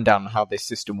of a rundown on how this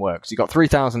system works. You've got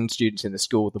 3,000 students in the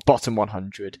school. The bottom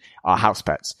 100 are house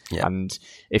pets. Yeah. And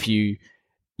if you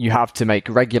have to make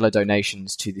regular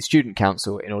donations to the student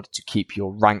council in order to keep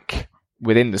your rank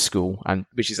within the school, and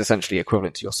which is essentially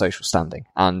equivalent to your social standing.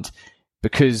 And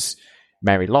because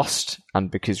Mary lost,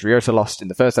 and because Ryota lost in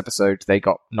the first episode, they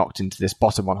got knocked into this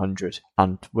bottom 100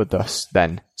 and were thus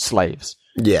then slaves.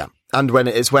 Yeah. And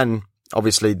when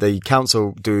obviously the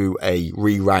council do a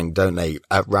re-rank, don't they,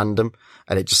 at random,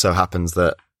 and it just so happens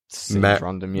that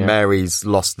Mary's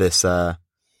lost this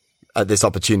at this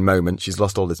opportune moment. She's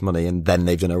lost all this money, and then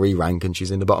they've done a re-rank, and she's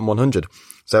in the bottom 100.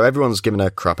 So everyone's giving her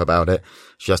crap about it.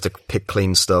 She has to pick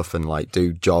clean stuff and, like,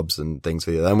 do jobs and things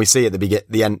for you. And we see at the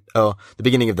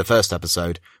beginning of the first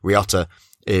episode, Ryota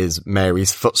is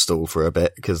Mary's footstool for a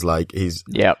bit, because, like,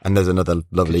 and there's another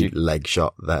lovely leg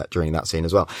shot there during that scene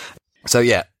as well. So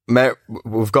yeah,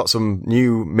 we've got some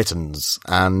new mittens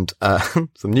and some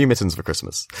new mittens for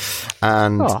Christmas.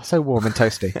 And so warm and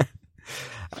toasty.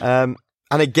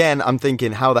 And again, I'm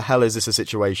thinking, how the hell is this a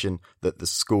situation that the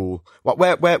school?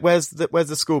 Where's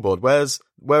the school board? Where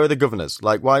are the governors?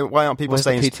 Like, why aren't people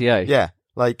saying the PTA? Yeah,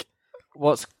 like,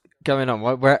 what's going on?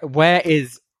 Where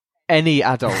is any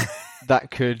adult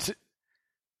that could,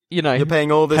 you're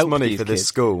paying all this money for this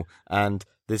school, and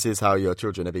this is how your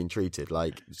children are being treated.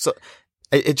 Like, so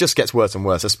it just gets worse and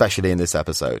worse, especially in this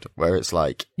episode where it's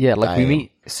like, we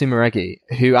meet Sumeregi,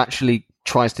 who actually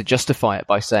tries to justify it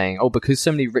by saying, because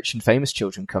so many rich and famous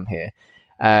children come here,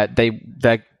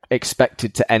 they're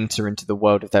expected to enter into the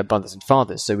world of their mothers and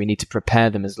fathers, so we need to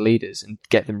prepare them as leaders and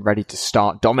get them ready to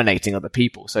start dominating other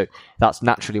people. So that's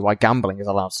naturally why gambling is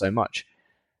allowed so much.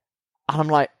 And I'm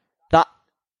like,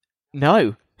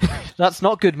 no, that's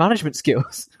not good management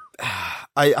skills.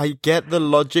 I get the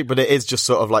logic, but it is just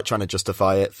sort of like trying to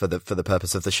justify it for the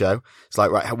purpose of the show. It's like,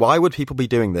 right, why would people be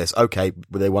doing this? Okay,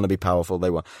 they want to be powerful,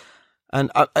 and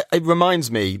it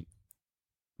reminds me,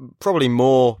 probably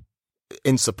more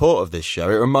in support of this show,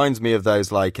 it reminds me of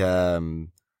those, like,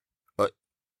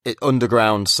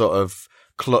 underground sort of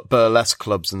burlesque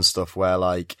clubs and stuff where,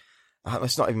 like,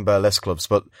 it's not even burlesque clubs,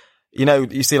 but,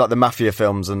 you see, like, the mafia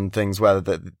films and things where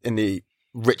in the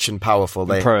rich and powerful,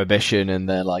 Prohibition, and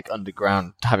they're, like,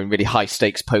 underground, having really high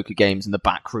stakes poker games in the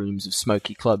back rooms of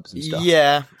smoky clubs and stuff.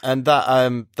 Yeah, and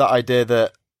that idea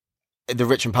that the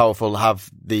rich and powerful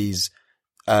have these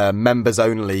members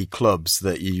only clubs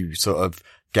that you sort of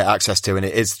get access to, and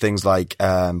it is things like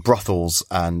brothels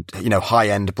and high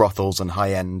end brothels and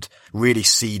high end really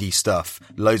seedy stuff,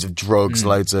 loads of drugs,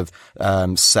 loads of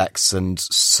sex and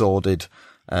sordid,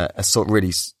 a sort of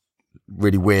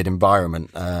really weird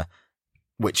environment,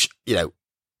 which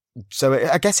so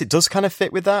I guess it does kind of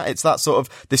fit with that. It's that sort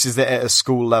of, this is at a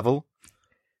school level.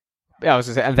 Yeah, I was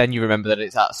gonna say, and then you remember that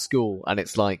it's at school, and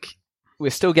it's like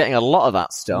we're still getting a lot of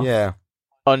that stuff. Yeah.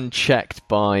 Unchecked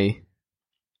by,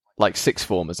 like, sixth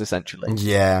formers, essentially.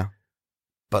 Yeah,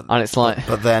 and it's like,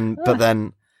 but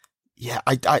then, yeah,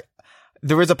 I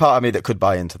there is a part of me that could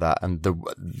buy into that, and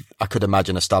I could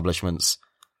imagine establishments,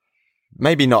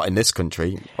 maybe not in this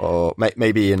country, or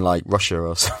maybe in, like, Russia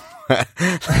or somewhere.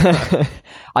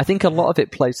 I think a lot of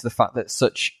it plays to the fact that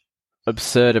such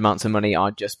absurd amounts of money are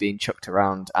just being chucked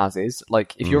around as is.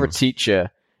 Like, if you're a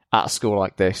teacher at a school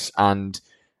like this, and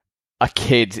a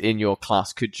kid in your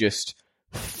class could just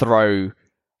throw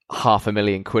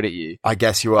 £500,000 at you. I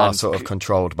guess you are sort of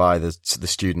controlled by the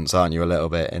students, aren't you? A little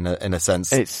bit, in a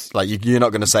sense. It's like you're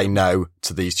not going to say no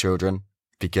to these children.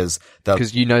 because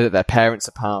you know that their parents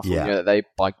are powerful, Yeah. you know that they,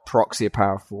 by proxy, are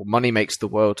powerful. Money makes the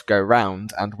world go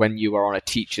round, and when you are on a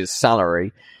teacher's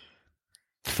salary,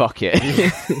 fuck it.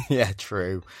 Yeah,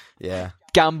 true. Yeah.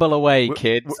 Gamble away,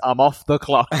 kids. I'm off the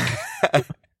clock.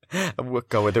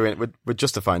 God, we're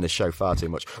justifying this show far too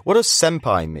much. What does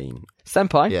senpai mean?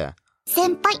 Senpai? Yeah.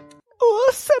 Senpai.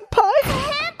 Oh,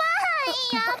 senpai!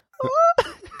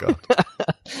 God.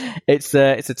 It's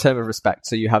a term of respect.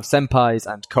 So you have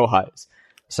senpais and kohais.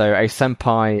 So a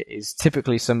senpai is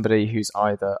typically somebody who's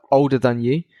either older than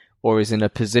you or is in a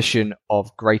position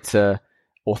of greater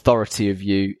authority of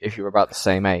you if you're about the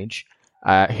same age,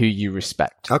 who you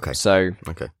respect. Okay. So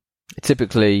Okay.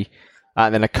 typically,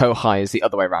 and then a kohai is the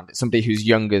other way around. It's somebody who's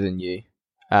younger than you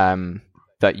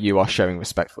that you are showing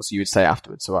respect for. So you would say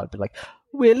afterwards, so I'd be like,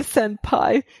 Will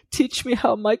senpai, teach me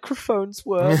how microphones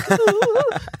work.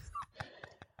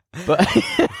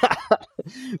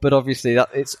 But obviously that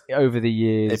it's over the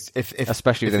years, If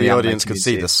especially if within the the audience anime could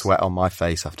see the community, sweat on my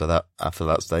face after that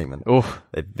statement, oh,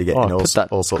 they'd be getting all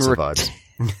sorts of vibes.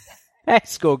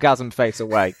 Orgasm face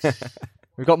away.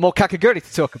 We've got more Kakagurui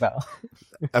to talk about.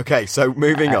 Okay, so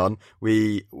moving on,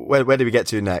 where do we get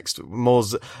to next?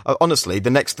 Honestly, the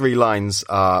next 3 lines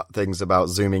are things about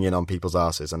zooming in on people's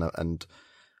asses, and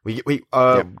we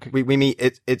meet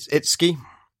it's Itsuki.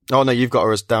 Oh no, you've got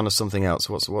her down as something else.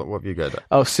 What have you got?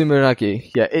 Oh,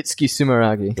 Sumeragi. Yeah, Itsuki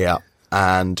Sumeragi. Yeah,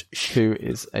 and who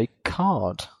is a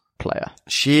card player.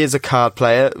 She is a card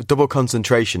player. Double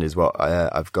Concentration is what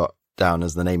I've got down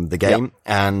as the name of the game, yep.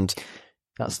 And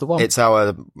that's the one. It's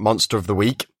our monster of the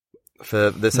week for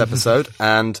this episode,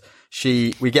 and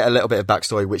we get a little bit of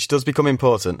backstory, which does become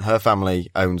important. Her family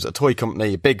owns a toy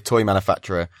company, a big toy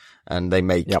manufacturer, and they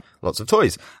make lots of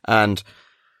toys. And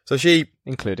so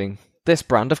including this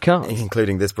brand of cards,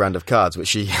 which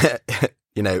she,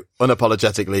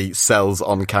 unapologetically sells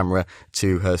on camera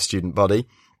to her student body.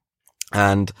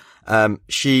 And,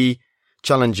 she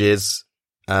challenges,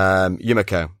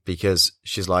 Yumiko because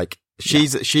she's like,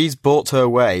 she's bought her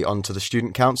way onto the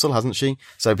student council, hasn't she?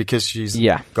 So because she's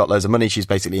got loads of money, she's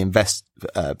basically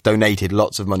donated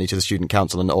lots of money to the student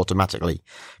council and automatically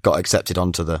got accepted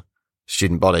onto the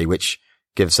student body, which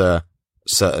gives her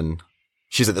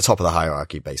she's at the top of the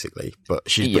hierarchy basically, but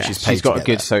she's paid she's got a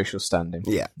good there. Social standing.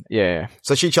 Yeah.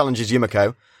 So she challenges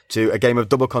Yumiko to a game of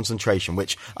Double Concentration,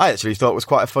 which I actually thought was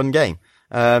quite a fun game.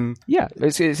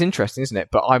 It's interesting, isn't it?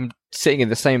 But I'm sitting in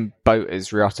the same boat as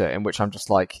Ryota, in which I'm just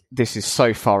like, this is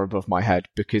so far above my head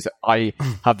because I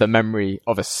have the memory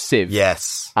of a sieve.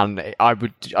 Yes, and I'd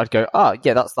go,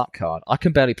 that's that card. I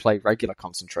can barely play regular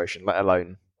Concentration, let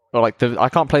alone, or like I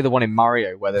can't play the one in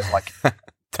Mario where there's like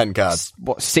 10 cards.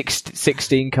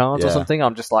 16 cards or something.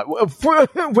 I'm just like,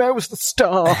 where was the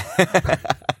star?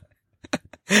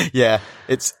 Yeah,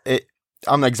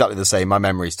 I'm exactly the same. My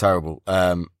memory's terrible.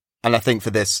 And I think for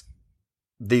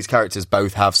these characters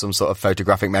both have some sort of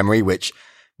photographic memory, which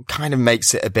kind of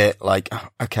makes it a bit like,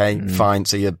 okay, fine,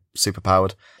 so you're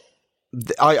superpowered.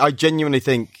 I genuinely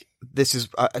think this is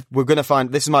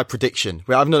my prediction.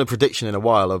 I've done a prediction in a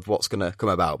while of what's going to come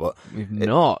about, but we've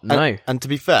not. No. And to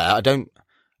be fair, I don't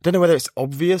know whether it's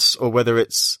obvious or whether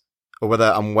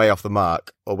I'm way off the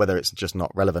mark or whether it's just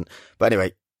not relevant. But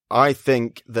anyway, I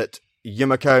think that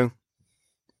Yumiko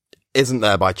isn't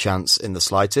there by chance in the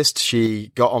slightest.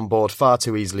 She got on board far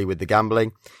too easily with the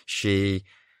gambling. She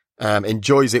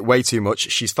enjoys it way too much.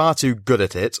 She's far too good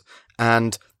at it.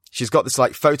 And she's got this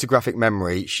like photographic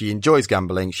memory. She enjoys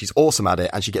gambling. She's awesome at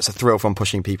it. And she gets a thrill from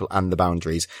pushing people and the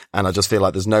boundaries. And I just feel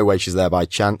like there's no way she's there by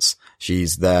chance.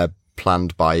 She's there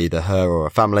planned by either her or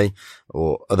a family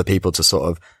or other people to sort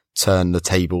of turn the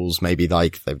tables. Maybe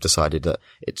like they've decided that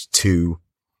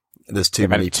there's too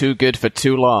many too good for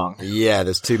too long. Yeah,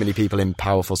 there's too many people in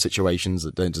powerful situations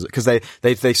that don't, because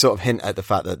they sort of hint at the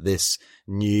fact that this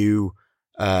new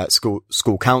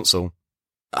school council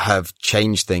have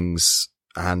changed things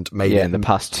and made it in the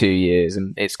past 2 years,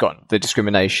 and it's got the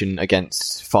discrimination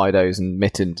against Fidos and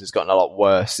Mittens has gotten a lot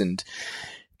worse, and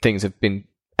things have been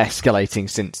escalating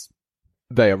since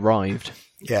they arrived.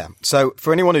 Yeah. So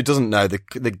for anyone who doesn't know,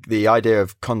 the idea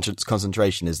of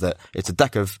concentration is that it's a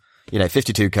deck of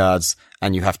 52 cards,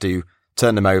 and you have to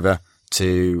turn them over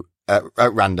to at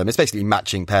random. It's basically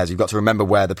matching pairs. You've got to remember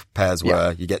where the pairs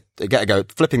were. You get a go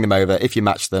flipping them over. If you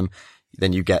match them,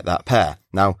 then you get that pair.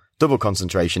 Now, Double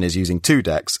Concentration is using 2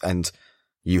 decks, and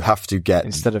you have to get,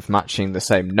 instead of matching the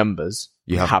same numbers,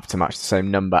 you have to match the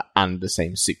same number and the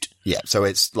same suit. Yeah, so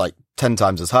it's like 10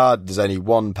 times as hard. There's only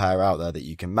one pair out there that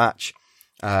you can match,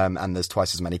 and there's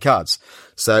twice as many cards.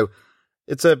 So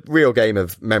It's a real game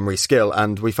of memory skill,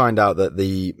 and we find out that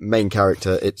the main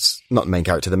character,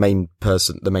 the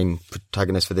main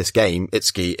protagonist for this game,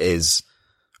 Itsuki, is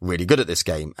really good at this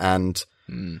game. And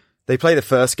they play the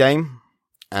first game,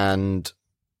 and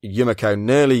Yumiko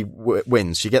nearly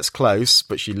wins. She gets close,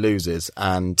 but she loses,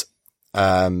 and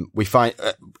we find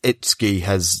Itsuki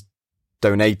has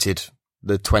donated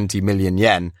the 20 million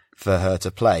yen for her to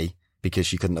play because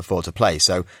she couldn't afford to play.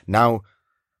 So now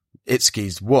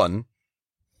Itsuki's won.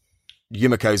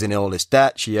 Yumiko's in all this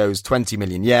debt. She owes 20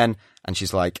 million yen, and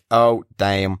she's like, oh,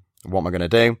 damn, what am I going to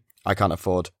do? I can't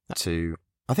afford to...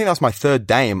 I think that's my third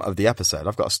damn of the episode.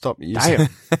 I've got to stop using...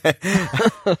 Damn.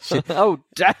 Oh,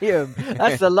 damn.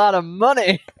 That's a lot of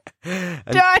money.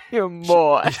 Damn,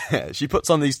 boy. She puts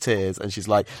on these tears, and she's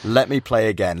like, let me play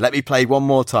again. Let me play one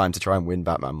more time to try and win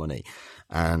back my money.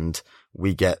 And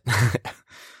we get...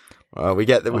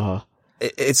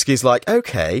 Itsuki's like,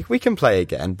 okay, we can play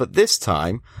again, but this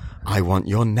time... I want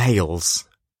your nails.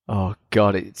 Oh,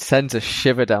 God, it sends a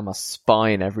shiver down my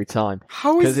spine every time.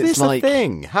 How is this a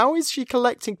thing? How is she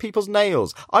collecting people's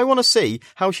nails? I want to see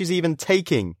how she's even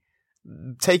taking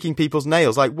people's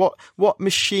nails. Like, what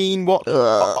machine,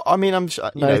 I mean,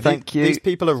 thank you. These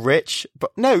people are rich,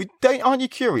 but no, aren't you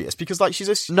curious? Because, like,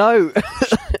 No.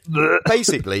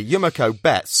 Basically, Yumiko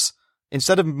bets,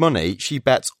 instead of money, she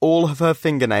bets all of her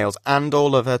fingernails and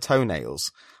all of her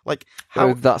toenails. Like, how?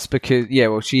 Oh, that's because,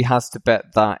 she has to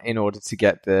bet that in order to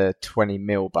get the 20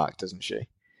 mil back, doesn't she?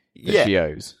 That she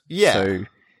owes. Yeah. So,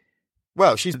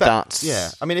 well, she's bet. Yeah.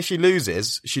 I mean, if she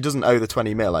loses, she doesn't owe the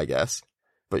 20 mil, I guess.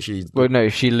 But well, no,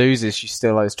 if she loses, she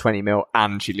still owes 20 mil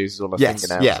and she loses all her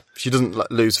fingernails. Yeah. She doesn't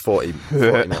lose 40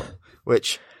 mil,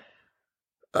 which.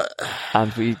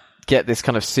 And we get this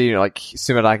kind of scene, like,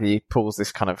 Sumeragi pulls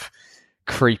this kind of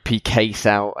creepy case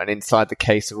out, and inside the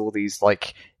case of all these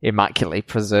like immaculately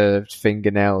preserved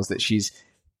fingernails that she's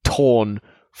torn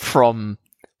from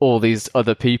all these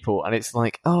other people, and it's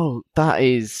like, oh, that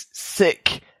is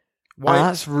sick. Why? And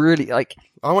that's really like,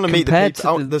 I want to meet the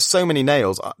people. There's so many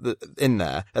nails in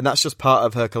there, and that's just part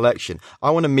of her collection.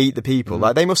 I want to meet the people.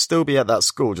 Like, they must still be at that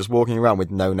school just walking around with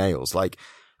no nails. Like,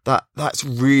 that's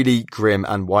really grim,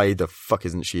 and why the fuck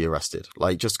isn't she arrested?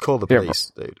 Like, just call the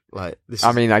police, dude. Like,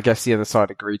 I mean, I guess the other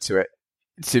side agreed to it.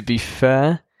 To be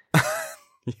fair.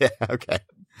 Yeah, okay.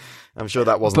 I'm sure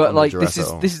that wasn't But, like, this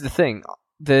is the thing.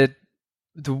 The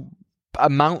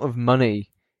amount of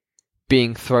money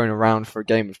being thrown around for a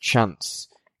game of chance,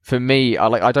 for me,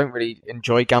 I don't really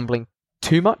enjoy gambling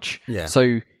too much. Yeah.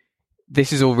 So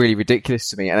this is all really ridiculous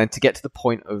to me. And then to get to the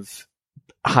point of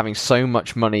having so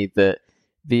much money that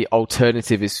the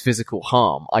alternative is physical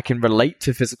harm, I can relate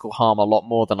to physical harm a lot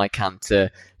more than I can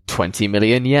to 20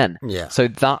 million yen. Yeah. So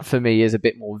that for me is a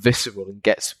bit more visceral and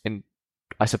gets in,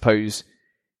 I suppose,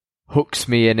 hooks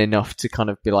me in enough to kind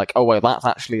of be like, oh, well, that's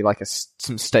actually like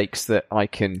some stakes that I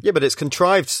can... Yeah, but it's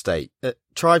contrived stakes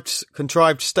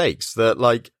that,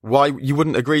 like, why you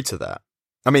wouldn't agree to that?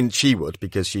 I mean, she would,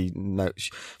 because she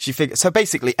figured... So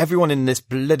basically, everyone in this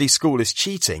bloody school is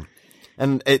cheating.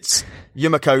 And it's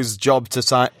Yumiko's job to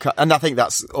sign, and I think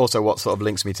that's also what sort of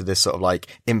links me to this sort of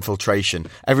like infiltration.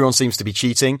 Everyone seems to be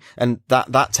cheating, and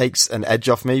that takes an edge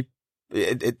off me.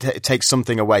 It takes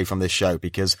something away from this show,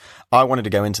 because I wanted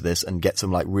to go into this and get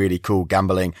some like really cool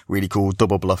gambling, really cool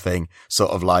double bluffing,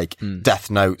 sort of like Death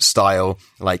Note style,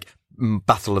 like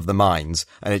Battle of the Minds.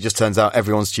 And it just turns out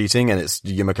everyone's cheating, and it's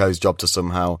Yumiko's job to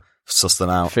somehow suss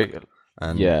them out.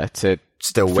 To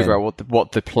still figure win. out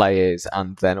what the play is,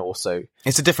 and then also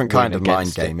it's a different kind of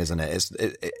mind game, isn't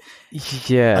it?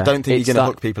 Yeah, I don't think you're going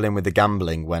to hook people in with the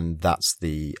gambling when that's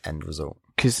the end result.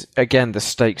 Because again, the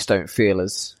stakes don't feel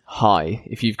as high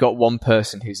if you've got one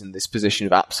person who's in this position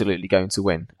of absolutely going to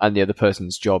win, and the other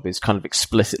person's job is kind of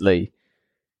explicitly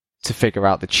to figure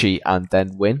out the cheat and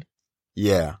then win.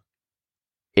 Yeah,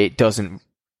 it doesn't.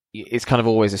 It's kind of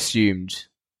always assumed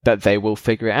that they will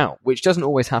figure it out, which doesn't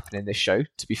always happen in this show,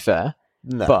 to be fair.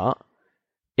 No. But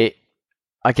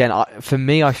for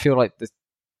me, I feel like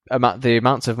the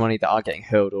amounts of money that are getting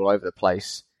hurled all over the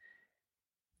place,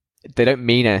 they don't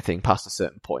mean anything past a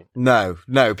certain point. No,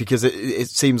 because it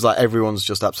seems like everyone's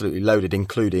just absolutely loaded,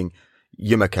 including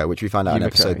Yumiko, which we find out in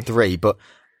episode 3. But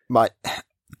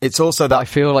it's also that I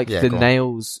feel like the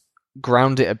nails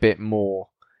ground it a bit more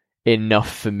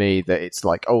enough for me that it's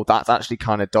like, oh, that's actually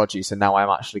kind of dodgy. So now I'm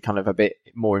actually kind of a bit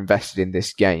more invested in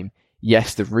this game.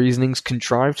 Yes, the reasoning's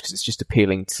contrived because it's just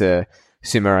appealing to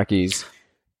Sumeragi's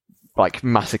like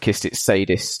masochistic,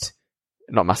 sadist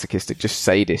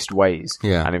ways,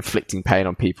 and inflicting pain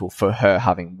on people for her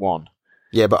having won.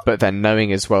 Yeah, but then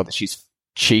knowing as well that she's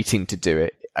cheating to do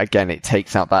it, again, it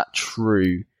takes out that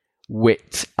true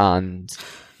wit and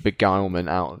beguilement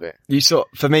out of it.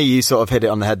 For me, you sort of hit it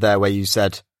on the head there, where you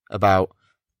said about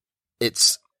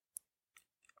it's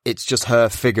just her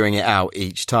figuring it out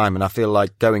each time, and I feel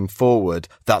like going forward,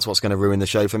 that's what's going to ruin the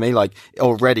show for me. Like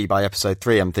already by episode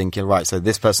 3, I'm thinking, right, so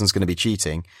this person's going to be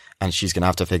cheating, and she's going to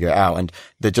have to figure it out, and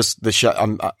the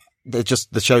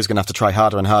show's going to have to try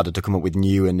harder and harder to come up with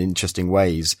new and interesting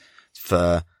ways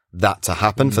for that to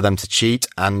happen, for them to cheat,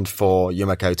 and for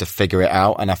Yumiko to figure it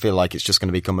out. And I feel like it's just going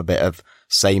to become a bit of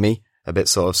samey, a bit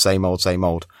sort of same old.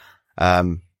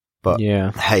 But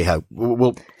yeah, hey ho,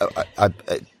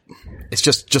 it's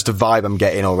just a vibe I'm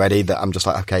getting already that I'm just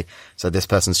like, okay, so this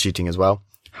person's cheating as well.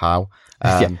 How?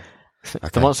 Okay.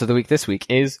 The monster of the week this week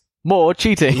is more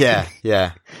cheating.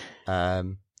 Yeah.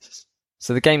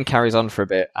 So the game carries on for a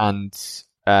bit, and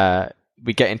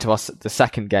we get into the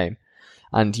second game,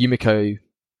 and Yumiko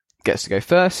gets to go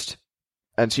first,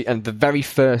 and the very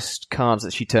first cards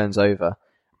that she turns over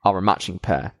are a matching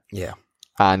pair. Yeah.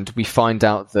 And we find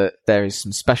out that there is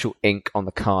some special ink on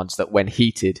the cards that, when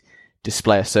heated,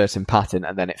 display a certain pattern,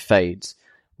 and then it fades,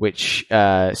 which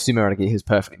Sumeragi has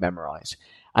perfectly memorized.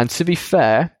 And to be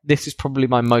fair, this is probably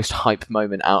my most hype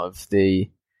moment out of the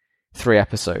 3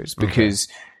 episodes, because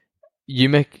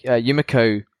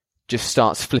Yumiko just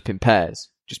starts flipping pairs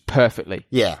just perfectly.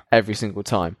 Yeah. Every single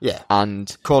time. Yeah.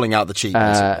 And calling out the cheat,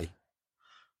 basically.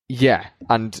 Yeah.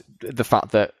 And the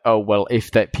fact that, oh, well,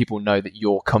 if people know that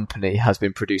your company has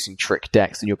been producing trick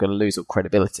decks, then you're going to lose all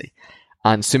credibility.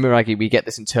 And Sumeragi, we get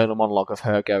this internal monologue of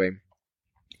her going,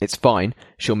 it's fine,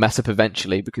 she'll mess up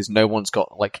eventually because no one's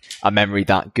got like a memory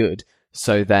that good.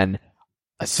 So then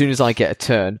as soon as I get a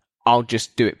turn, I'll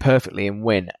just do it perfectly and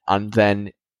win. And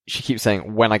then she keeps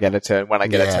saying, when I get a turn, when I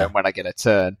get a turn, when I get a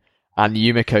turn. And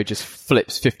Yumiko just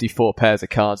flips 54 pairs of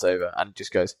cards over and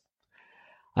just goes,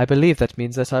 I believe that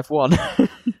means that I've won.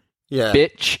 Yeah.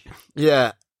 Bitch.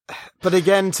 Yeah. But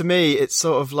again, to me, it's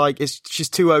sort of like, she's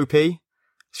too OP.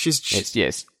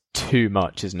 It's too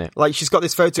much, isn't it? Like, she's got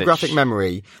this photographic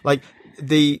memory. Like,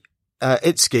 the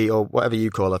Itsuki, or whatever you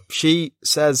call her, she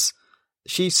says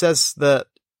that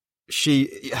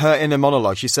her inner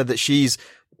monologue, she said that she's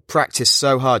practiced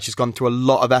so hard, she's gone through a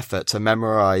lot of effort to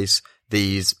memorize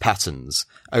these patterns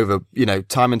over,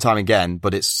 time and time again,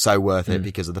 but it's so worth it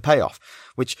because of the payoff,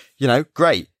 which,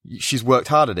 great. She's worked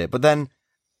hard at it. But then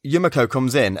Yumiko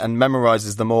comes in and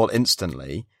memorizes them all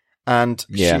instantly. And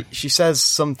she says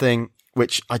something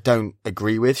which I don't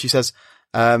agree with. She says,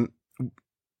 it's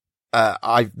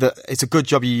a good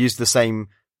job you use the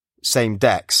same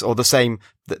decks, or the same,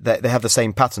 they have the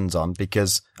same patterns on,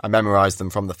 because I memorized them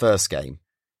from the first game.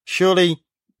 Surely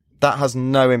that has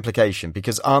no implication,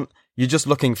 because you're just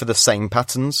looking for the same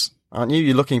patterns, aren't you?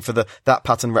 You're looking for that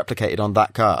pattern replicated on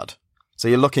that card. So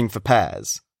you're looking for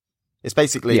pairs. It's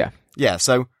basically,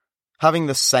 so having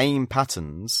the same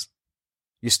patterns,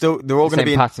 they're all going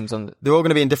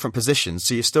to be in different positions.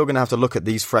 So you're still going to have to look at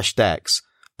these fresh decks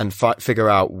and figure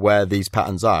out where these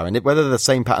patterns are. And whether they're the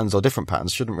same patterns or different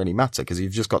patterns shouldn't really matter, because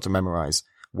you've just got to memorize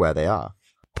where they are.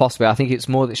 Possibly. I think it's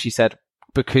more that she said,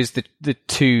 because the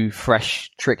 2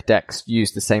 fresh trick decks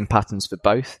used the same patterns for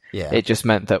both, it just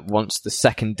meant that once the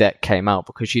second deck came out,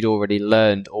 because she'd already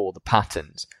learned all the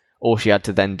patterns, all she had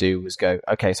to then do was go,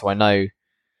 okay, so I know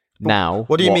now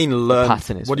what do you mean learn?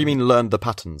 Pattern is. What do you mean learn the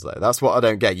patterns, though? That's what I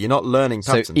don't get. You're not learning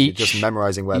patterns, you're just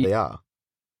memorizing where they are.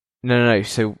 No.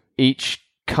 So each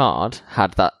card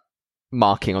had that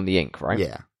marking on the ink, right?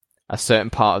 Yeah. A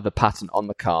certain part of the pattern on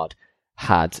the card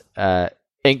had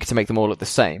ink to make them all look the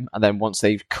same, and then once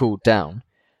they've cooled down,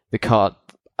 the card,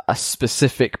 a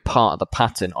specific part of the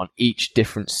pattern on each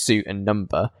different suit and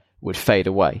number would fade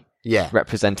away,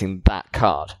 representing that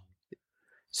card.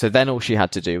 So then all she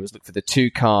had to do was look for the 2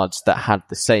 cards that had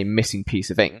the same missing piece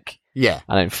of ink, and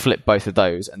then flip both of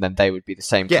those, and then they would be the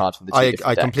same card from the 2 different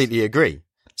decks. I completely agree.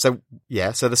 So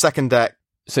so the second deck,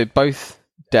 so both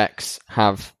decks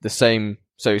have the same.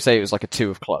 So say it was like a 2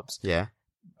 of clubs. Yeah.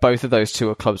 Both of those 2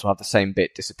 of clubs will have the same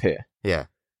bit disappear. Yeah.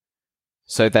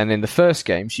 So then in the first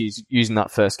game, she's using that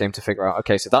first game to figure out,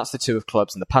 okay, so that's the 2 of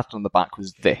clubs and the pattern on the back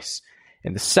was this.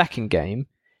 In the second game,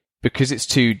 because it's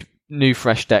 2 new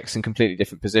fresh decks in completely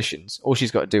different positions, all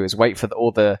she's got to do is wait for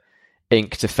all the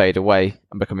ink to fade away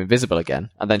and become invisible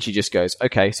again. And then she just goes,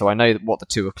 okay, so I know what the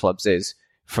 2 of clubs is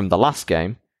from the last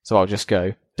game, so I'll just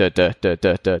go da da da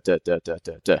da da da da da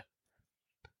da da.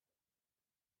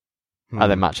 And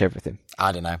then match everything.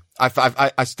 I don't know.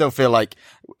 I still feel like,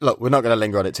 look, we're not going to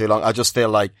linger on it too long. I just feel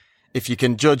like if you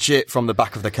can judge it from the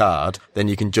back of the card, then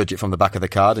you can judge it from the back of the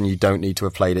card, and you don't need to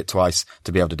have played it twice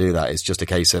to be able to do that. It's just a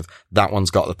case of that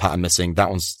one's got the pattern missing, that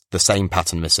one's the same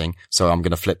pattern missing, so I'm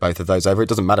going to flip both of those over. It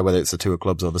doesn't matter whether it's the 2 of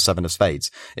clubs or the 7 of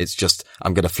spades. It's just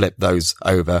I'm going to flip those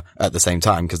over at the same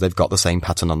time because they've got the same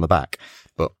pattern on the back.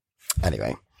 But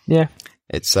anyway, yeah,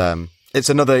 it's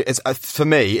another. For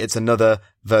me, it's another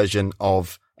version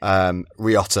of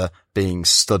Ryota being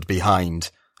stood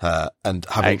behind her and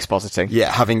having expositing.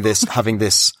 Yeah, having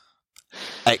this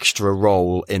extra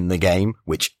role in the game,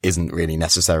 which isn't really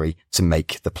necessary to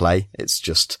make the play. It's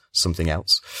just something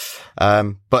else.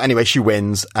 But anyway, she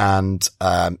wins, and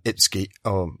Itsuki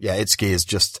is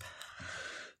just,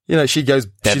 she goes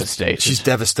devastated. She's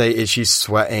devastated. She's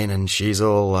sweating, and she's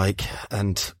all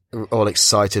all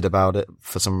excited about it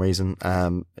for some reason.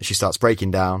 She starts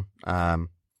breaking down.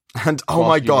 And oh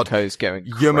my God,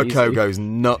 Yumiko goes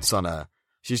nuts on her.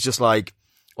 She's just like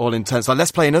all intense. Like,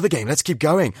 let's play another game. Let's keep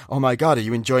going. Oh my God, are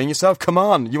you enjoying yourself? Come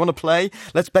on. You want to play?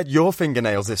 Let's bet your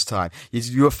fingernails this time.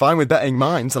 You were fine with betting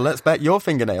mine, so let's bet your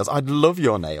fingernails. I love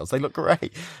your nails. They look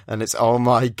great. And it's, oh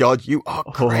my God, you are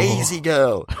crazy,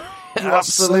 girl. You're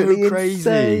absolutely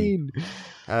crazy.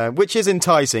 Which is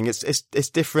enticing. It's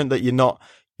different that you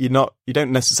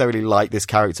don't necessarily like this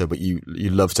character, but you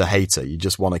love to hate her. You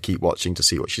just want to keep watching to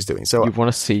see what she's doing. So you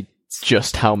want to see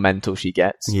just how mental she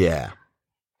gets. Yeah.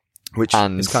 Which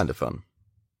is kind of fun.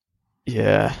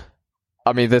 Yeah.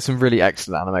 I mean, there's some really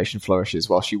excellent animation flourishes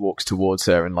while she walks towards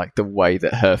her, and like the way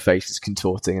that her face is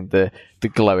contorting and the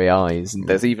glowy eyes. And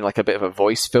there's even like a bit of a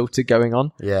voice filter going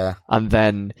on. Yeah. And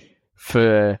then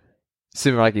for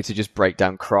Tsuragi to just break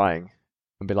down crying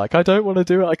and be like, I don't want to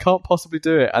do it. I can't possibly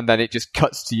do it. And then it just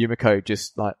cuts to Yumiko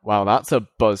just like, wow, that's a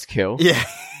buzzkill. Yeah.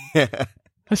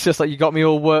 It's just like, you got me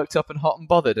all worked up and hot and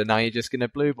bothered, and now you're just going to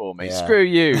blue ball me. Yeah. Screw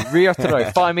you.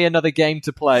 Ryotaro, find me another game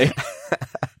to play.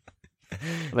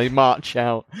 They march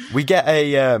out. We get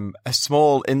a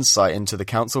small insight into the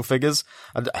council figures.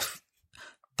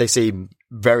 They seem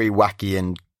very wacky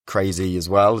and crazy as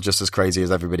well, just as crazy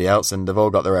as everybody else, and they've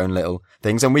all got their own little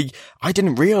things. And I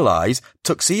didn't realise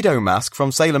Tuxedo Mask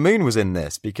from Sailor Moon was in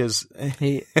this, because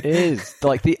he is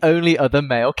like the only other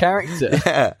male character.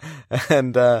 Yeah,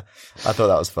 and I thought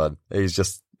that was fun. I was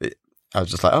just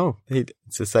like, oh,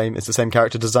 it's the same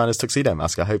character design as Tuxedo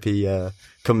Mask. I hope he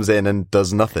comes in and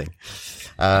does nothing.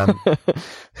 And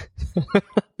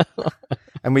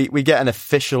we get an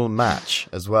official match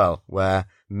as well, where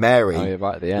Mary,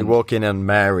 right at the end. We walk in on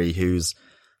Mary, who's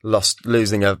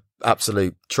losing a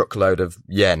absolute truckload of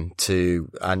yen to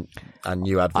a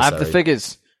new adversary. I have the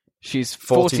figures. She's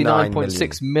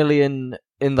 49.6 million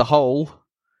in the hole,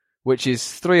 which is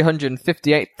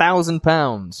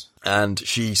 £358,000. And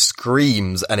she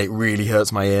screams, and it really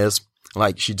hurts my ears.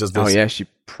 Like, she does this. Oh yeah, she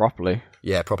properly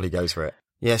goes for it.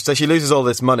 Yeah, so she loses all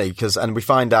this money and we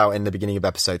find out in the beginning of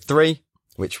episode 3,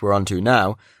 which we're on to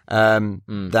now,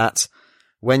 that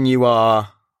when you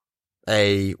are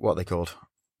what are they called?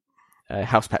 A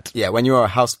house pet. Yeah, when you are a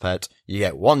house pet, you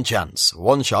get one chance,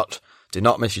 one shot. Do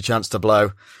not miss your chance to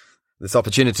blow. This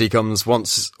opportunity comes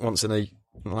once in a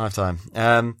lifetime.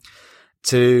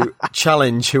 To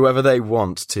challenge whoever they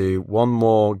want to one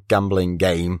more gambling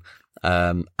game,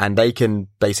 and they can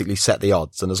basically set the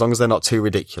odds. And as long as they're not too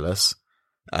ridiculous,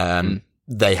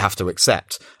 they have to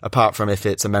accept, apart from if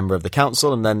it's a member of the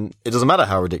council, and then it doesn't matter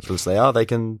how ridiculous they are, they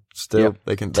can still,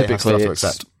 they have to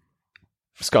accept.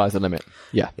 Sky's the limit.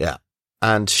 Yeah. Yeah.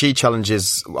 And she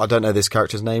challenges, I don't know this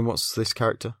character's name. What's this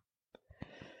character?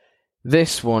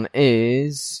 This one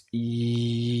is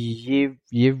Yuriko.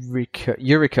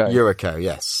 Yuriko,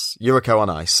 yes. Yuriko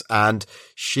on ice. And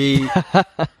she...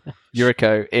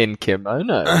 Yuriko in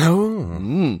kimono.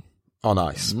 Oh. On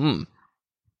ice. On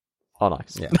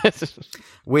ice. Yeah.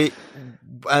 we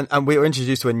were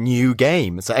introduced to a new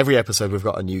game. So every episode we've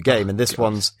got a new game, and this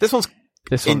one's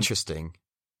interesting.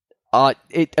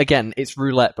 It's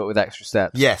roulette but with extra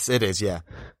steps. Yes, it is. Yeah.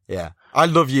 Yeah. I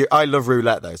love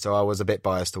roulette though, so I was a bit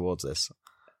biased towards this.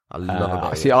 I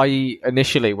love it. See, I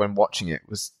initially, when watching it,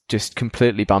 was just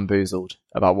completely bamboozled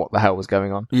about what the hell was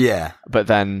going on. Yeah. But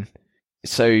then,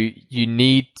 so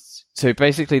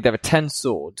basically there are 10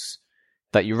 swords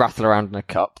that you rattle around in a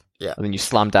cup. Yeah. And then you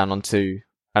slam down onto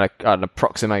an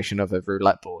approximation of a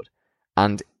roulette board.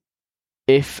 And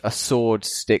if a sword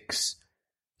sticks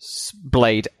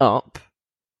blade up,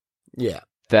 yeah,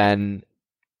 then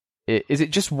is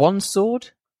it just one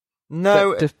sword?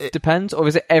 No, it depends, or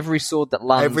is it every sword that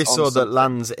lands? Every sword that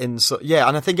lands in, yeah,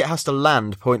 and I think it has to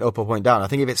land point up or point down. I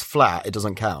think if it's flat, it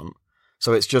doesn't count.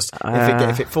 So it's just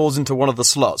if it falls into one of the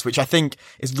slots, which I think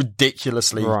is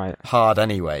ridiculously hard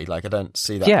anyway. Like, I don't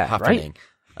see that happening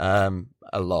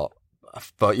a lot.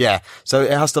 But yeah, so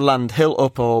it has to land hilt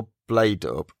up or blade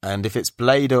up, and if it's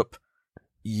blade up,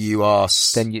 you are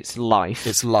then it's life.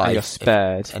 It's life. And you're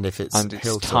spared. And if it's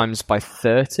hilt times by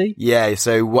 30. Yeah,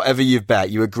 so whatever you've bet,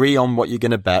 you agree on what you're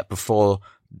going to bet before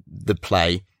the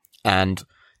play, and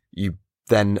you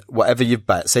then whatever you've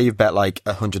bet, say you've bet like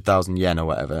 100,000 yen or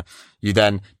whatever, you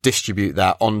then distribute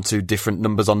that onto different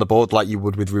numbers on the board, like you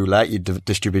would with roulette. You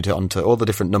distribute it onto all the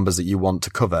different numbers that you want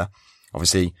to cover.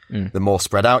 Obviously, the more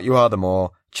spread out you are, the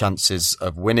more chances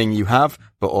of winning you have,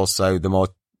 but also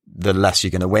the less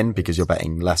you're going to win because you're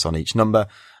betting less on each number.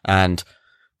 And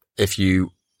if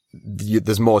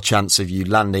there's more chance of you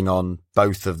landing on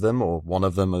both of them or one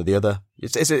of them or the other.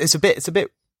 It's a bit,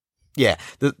 yeah.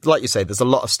 Like you say, there's a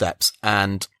lot of steps,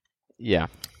 and yeah.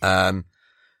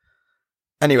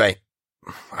 Anyway,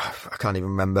 I can't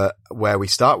even remember where we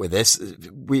start with this.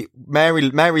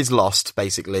 Mary's lost,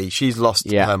 basically. She's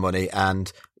lost her money, and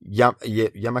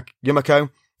Yumiko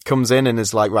comes in and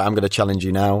is like, right, I'm going to challenge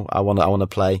you now. I want to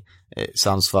play. It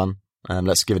sounds fun.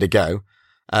 Let's give it a go.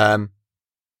 And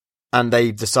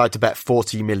they decide to bet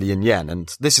 40 million yen.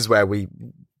 And this is where we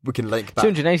can link back.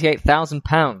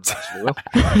 £288,000, actually, Will.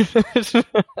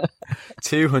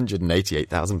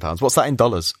 £288,000. What's that in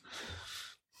dollars?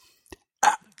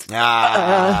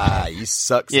 You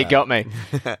suck. You got me.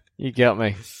 You got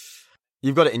me.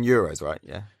 You've got it in euros, right?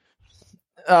 Yeah.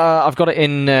 I've got it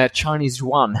in Chinese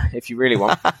yuan, if you really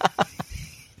want.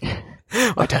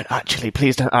 I don't actually.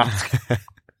 Please don't ask.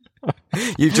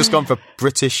 You've just gone for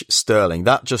British sterling.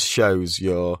 That just shows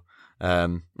your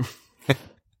perspective.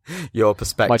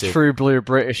 My true blue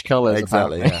British colours.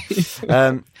 Exactly. Yeah.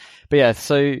 But yeah,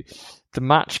 so the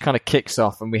match kind of kicks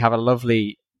off, and we have a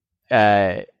lovely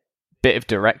bit of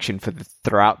direction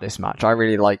throughout this match. I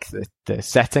really like the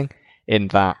setting in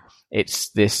that it's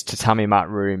this tatami mat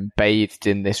room bathed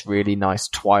in this really nice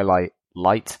twilight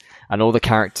light, and all the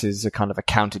characters are kind of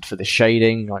accounted for the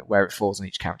shading, like where it falls on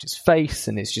each character's face,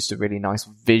 and it's just a really nice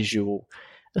visual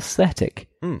aesthetic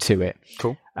to it.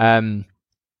 Cool.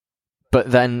 But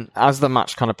then as the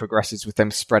match kind of progresses with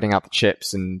them spreading out the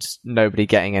chips and nobody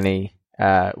getting any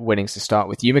winnings to start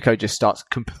with, Yumiko just starts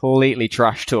completely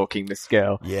trash talking this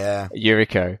girl. Yeah.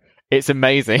 Yuriko. It's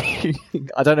amazing.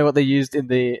 I don't know what they used in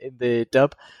the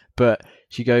dub, but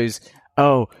she goes,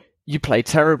 "Oh, you play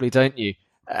terribly, don't you?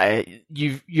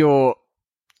 You're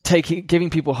giving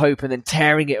people hope and then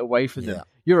tearing it away from them.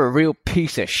 You're a real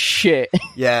piece of shit."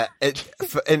 Yeah,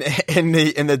 in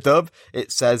the dub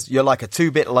it says you're like a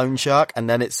 2-bit loan shark, and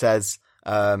then it says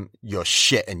you're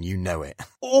shit and you know it.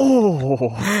 Oh,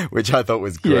 which I thought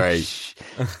was great.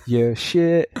 You're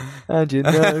shit and you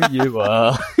know you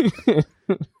are.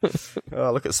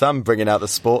 Oh, look at Sam bringing out the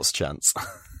sports chants.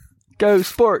 Go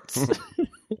sports.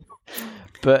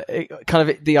 But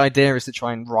the idea is to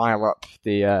try and rile up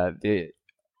the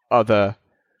other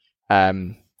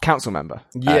council member,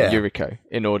 Yuriko,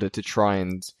 in order to try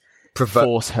and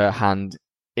force her hand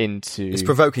into... It's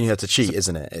provoking her to cheat,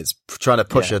 isn't it? It's trying to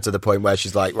push her to the point where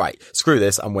she's like, right, screw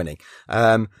this, I'm winning.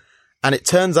 And it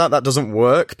turns out that doesn't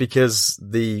work because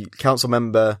the council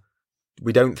member,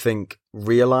 we don't think,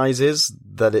 realizes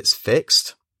that it's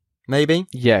fixed, maybe?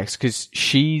 Yes, because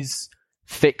she's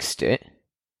fixed it,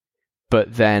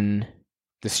 but then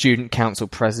the student council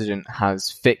president has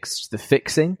fixed the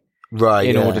fixing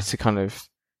in order to kind of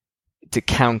to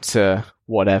counter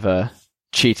whatever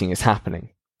cheating is happening.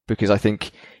 Because I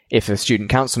think if a student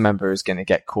council member is going to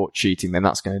get caught cheating, then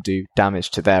that's going to do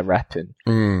damage to their rep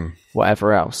and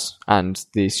whatever else. And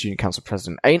the student council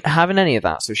president ain't having any of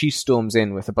that, so she storms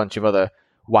in with a bunch of other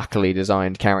wackily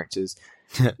designed characters,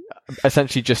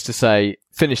 essentially just to say,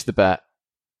 finish the bet,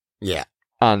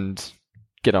 and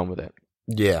get on with it.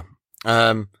 Yeah.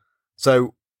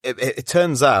 So it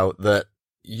turns out that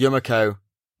Yumiko,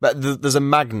 but there's a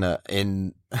magnet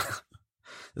in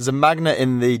there's a magnet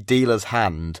in the dealer's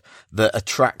hand that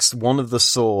attracts one of the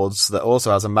swords that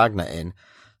also has a magnet in,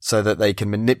 so that they can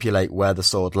manipulate where the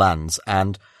sword lands.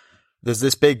 And there's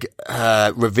this big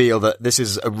reveal that this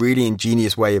is a really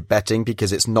ingenious way of betting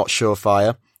because it's not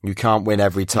surefire. You can't win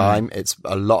every time. It's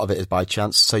a lot of it is by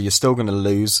chance, so you're still going to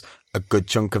lose a good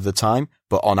chunk of the time.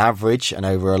 But on average, and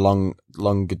over a long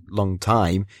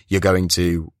time, you're going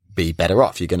to be better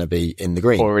off. You're going to be in the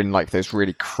green, or in like those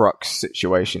really crux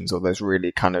situations, or those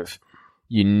really kind of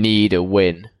you need a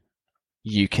win.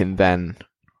 You can then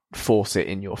force it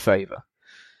in your favor.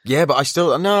 Yeah, but I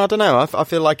don't know. I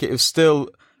feel like it was still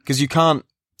because you can't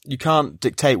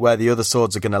dictate where the other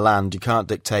swords are going to land. You can't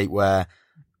dictate where.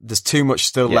 There's too much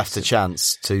still left to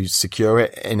chance to secure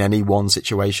it in any one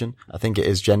situation. I think it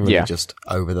is generally just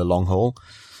over the long haul.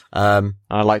 I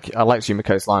like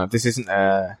Yumiko's line of, this isn't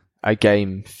a a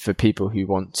game for people who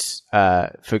want,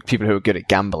 for people who are good at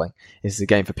gambling. It's a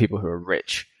game for people who are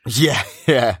rich. Yeah.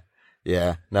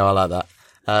 No, I like that.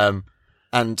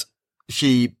 And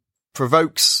she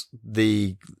provokes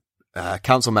the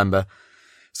council member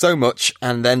so much,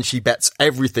 and then she bets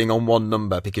everything on one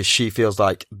number because she feels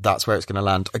like that's where it's going to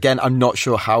land. Again, I'm not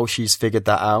sure how she's figured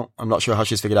that out. I'm not sure how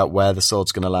she's figured out where the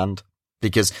sword's going to land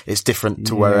because it's different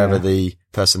to wherever the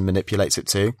person manipulates it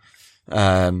to.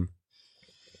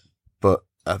 But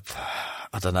I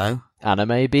don't know.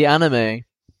 Anime be anime.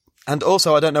 And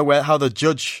also, I don't know how the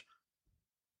judge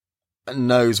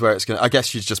knows where it's going to... I guess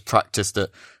she's just practiced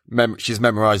it. She's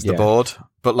memorized the board.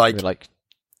 But like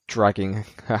dragging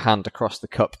her hand across the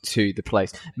cup to the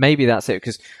place. Maybe that's it,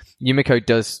 because Yumiko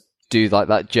does do like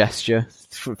that gesture,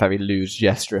 very loose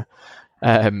gesture,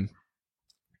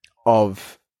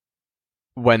 of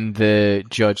when the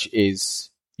judge is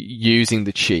using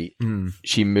the cheat,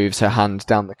 she moves her hand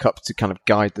down the cup to kind of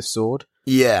guide the sword.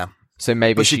 Yeah. So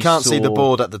maybe but she can't see the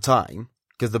board at the time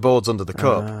because the board's under the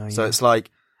cup. So it's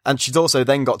like, and she's also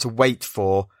then got to wait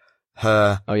for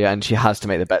her. Oh yeah, and she has to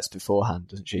make the bets beforehand,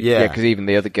 doesn't she? Yeah, because even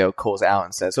the other girl calls it out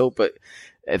and says, "Oh, but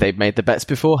they've made the bets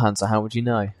beforehand, so how would you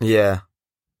know?" Yeah,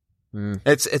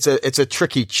 it's a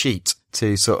tricky cheat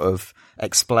to sort of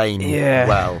explain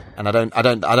well, and I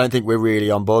don't think we're really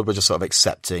on board. We're just sort of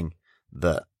accepting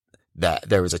that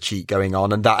there is a cheat going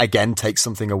on, and that again takes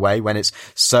something away when it's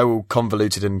so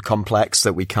convoluted and complex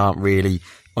that we can't really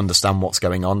understand what's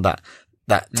going on. That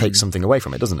takes something away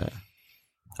from it, doesn't it?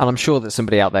 And I'm sure that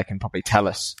somebody out there can probably tell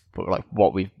us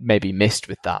what we've maybe missed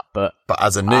with that. But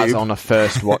as a noob, as on a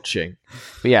first watching,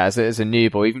 but yeah, as a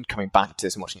noob, or even coming back to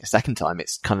this and watching it a second time,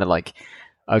 it's kind of like,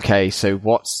 okay, so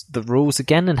what's the rules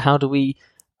again, and how do we?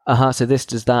 So this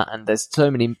does that, and there's so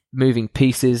many moving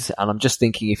pieces, and I'm just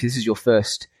thinking, if this is your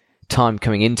first time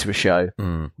coming into a show,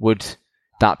 would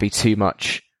that be too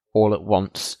much all at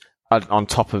once on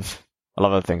top of a lot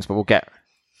of other things? But we'll get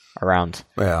around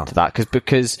to that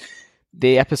because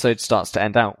the episode starts to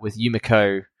end out with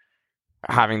Yumiko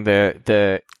having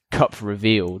the cup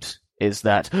revealed. Is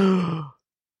that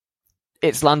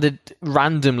it's landed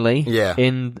randomly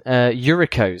in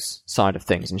Yuriko's side of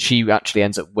things, and she actually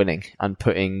ends up winning and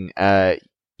putting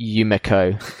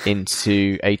Yumiko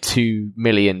into a £2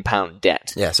 million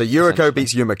debt. Yeah, so Yuriko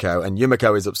beats Yumiko, and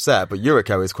Yumiko is upset, but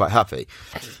Yuriko is quite happy.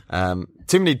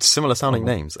 Too many similar sounding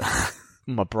names.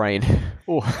 My brain.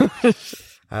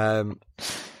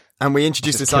 And we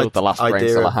introduced this the last brain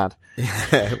cell I had.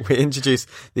 Yeah, we introduced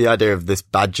the idea of this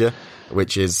badger,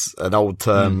 which is an old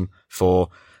term for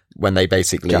when they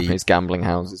basically Japanese gambling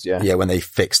houses. Yeah, when they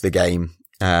fix the game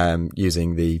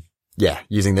using the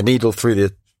needle through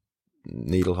the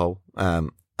needle hole. I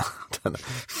don't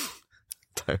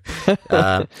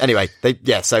know. Anyway,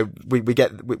 so we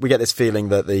get this feeling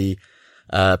that the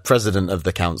president of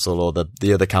the council or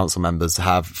the other council members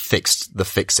have fixed the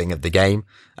fixing of the game,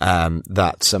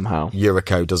 that somehow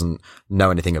Yuriko doesn't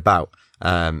know anything about,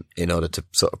 in order to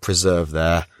sort of preserve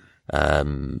their,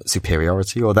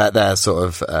 superiority or their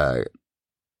sort of,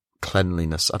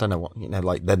 cleanliness. I don't know what,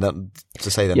 like they're not to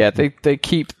say that. Yeah, they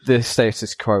keep the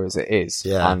status quo as it is.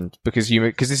 Yeah. And because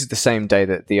this is the same day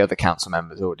that the other council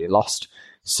members already lost.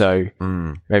 So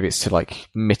maybe it's to like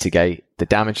mitigate the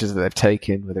damages that they've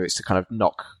taken, whether it's to kind of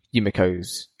knock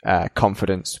Yumiko's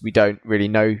confidence. We don't really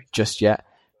know just yet,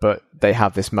 but they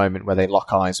have this moment where they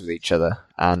lock eyes with each other,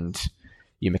 and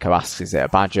Yumiko asks, "Is it a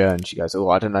badger?" And she goes, "Oh,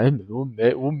 I don't know.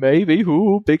 Or maybe.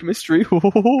 Oh, big mystery."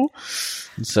 And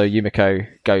so Yumiko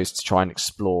goes to try and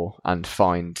explore and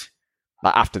find,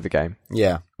 after the game,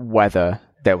 whether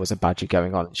there was a badger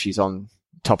going on. And she's on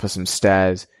top of some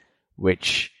stairs,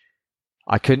 which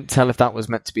I couldn't tell if that was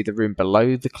meant to be the room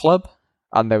below the club,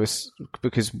 and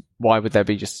because why would there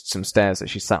be just some stairs that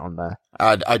she sat on there?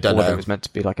 I don't know. Or it was meant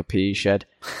to be like a PE shed.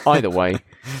 Either way,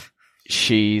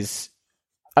 she's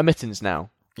a mittens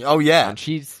now. Oh yeah, and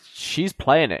she's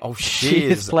playing it. Oh, she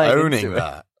is owning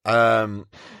that. So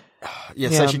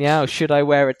meow. Should I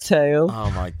wear a tail?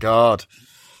 Oh my god,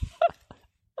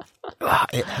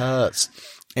 it hurts.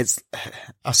 I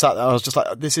was just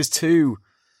like, this is too.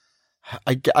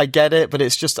 I get it, but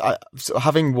it's just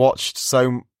having watched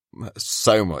so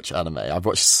much anime. I've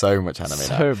watched so much anime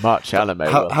now. So much anime.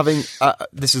 Having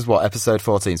this is what, episode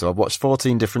 14, so I've watched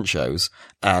 14 different shows,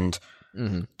 and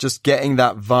just getting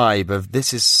that vibe of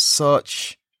this is so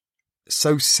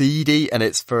seedy, and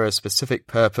it's for a specific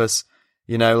purpose.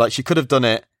 Like she could have done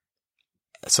it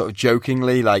sort of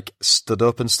jokingly, like stood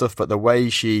up and stuff, but the way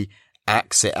she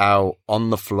acts it out on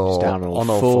the floor, down on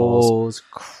all fours, fours,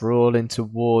 crawling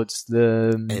towards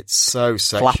them. It's so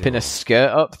sexual. Flapping a skirt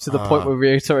up to the point where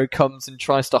Ryotaro comes and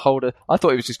tries to hold her. I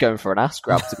thought he was just going for an ass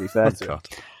grab, to be fair to God.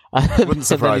 him. Wouldn't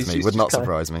surprise me. Would not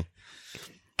surprise me.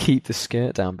 Keep the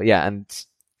skirt down. But yeah, and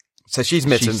so she's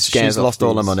mittens. She's lost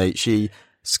all her money. She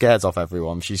scares off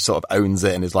everyone. She sort of owns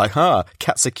it and is like,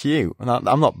 cats are cute. And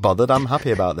I'm not bothered. I'm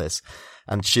happy about this.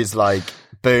 And she's like,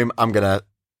 boom, I'm going to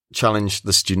challenge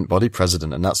the student body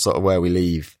president. And that's sort of where we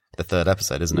leave the third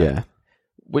episode, isn't it? Yeah.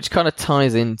 Which kind of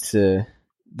ties into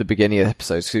the beginning of the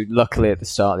episode. So luckily at the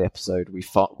start of the episode,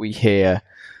 we hear,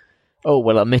 oh,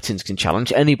 well, our mittens can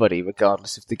challenge anybody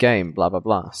regardless of the game, blah, blah,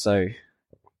 blah. So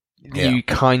you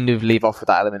kind of leave off with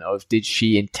that element of, did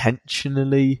she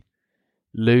intentionally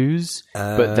lose?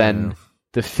 But then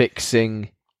the fixing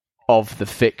of the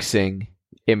fixing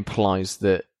implies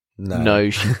that no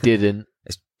she didn't.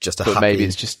 It's just maybe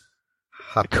it's just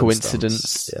a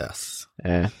coincidence. Yes.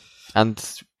 Yeah.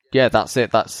 And yeah, that's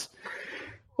it. That's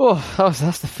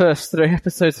the first 3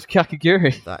 episodes of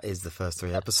Kakagurui. That is the first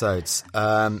 3 episodes.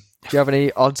 Do you have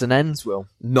any odds and ends, Will?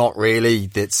 Not really.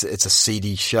 It's a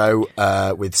seedy show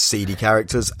with seedy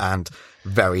characters and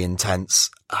very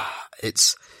intense. I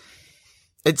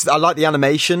like the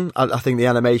animation. I think the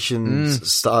animation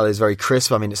style is very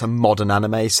crisp. I mean, it's a modern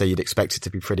anime, so you'd expect it to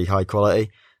be pretty high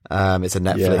quality. It's a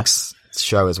Netflix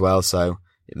show as well, so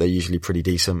they're usually pretty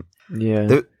decent.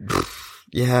 Yeah.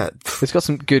 Yeah. It's got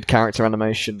some good character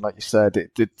animation, like you said.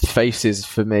 The faces,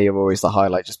 for me, are always the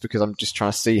highlight, just because I'm just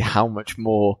trying to see how much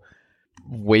more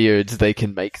weird they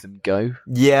can make them go.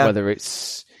 Yeah. Whether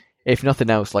it's, if nothing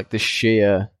else, like the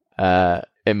sheer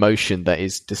emotion that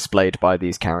is displayed by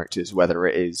these characters, whether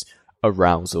it is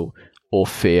arousal or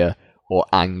fear or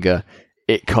anger,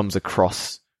 it comes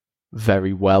across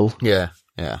very well. Yeah,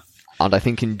 yeah. And I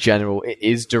think in general it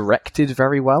is directed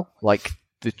very well. Like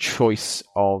the choice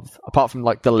of, apart from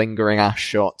like the lingering ass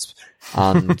shots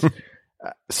and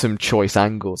some choice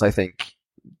angles, I think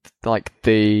like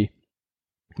the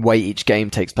way each game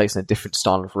takes place in a different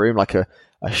style of room, like a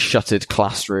shuttered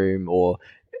classroom or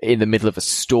in the middle of a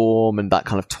storm and that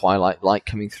kind of twilight light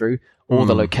coming through. All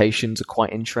the locations are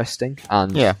quite interesting,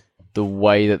 and the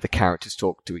way that the characters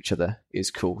talk to each other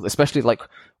is cool. Especially like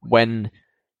when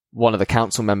one of the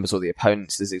council members or the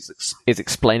opponents is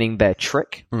explaining their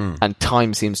trick, and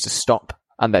time seems to stop,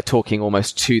 and they're talking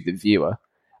almost to the viewer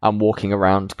and walking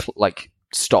around like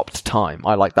stopped time.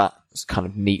 I like that kind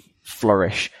of neat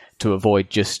flourish to avoid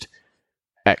just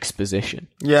exposition.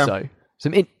 Yeah.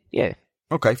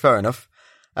 Okay, fair enough.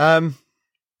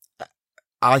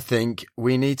 I think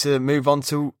we need to move on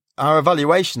to our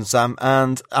evaluation, Sam,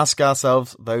 and ask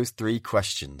ourselves those 3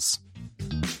 questions.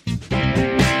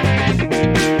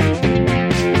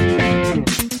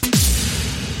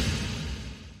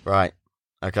 Right.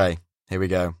 Okay, here we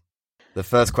go. The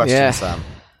first question, Sam.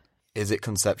 Is it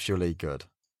conceptually good?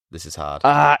 This is hard.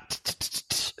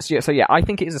 So I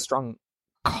think it is a strong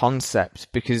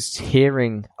concept, because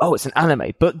hearing, it's an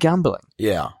anime, but gambling.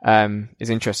 Yeah.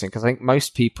 Is interesting, because I think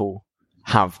most people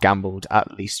have gambled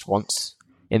at least once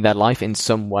in their life in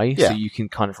some way, so you can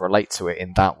kind of relate to it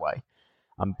in that way.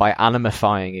 And by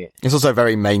animifying it, it's also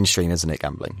very mainstream, isn't it?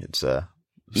 Gambling. It's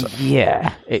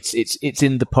it's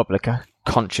in the public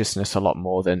consciousness a lot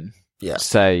more than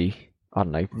say, I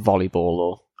don't know, volleyball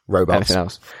or robots. Anything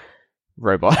else.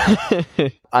 Robot.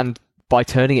 And by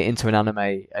turning it into an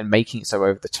anime and making it so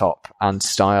over the top and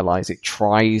stylized, it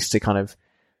tries to kind of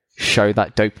show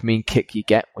that dopamine kick you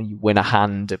get when you win a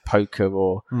hand at poker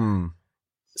or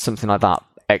something like that,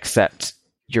 except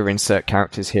your insert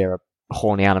characters here are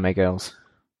horny anime girls.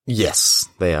 Yes,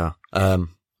 they are. What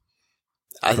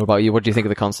about you? What do you think of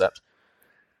the concept?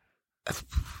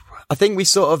 I think we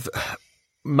sort of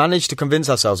managed to convince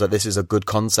ourselves that this is a good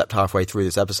concept halfway through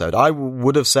this episode. I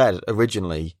would have said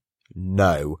originally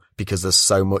no, because there's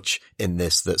so much in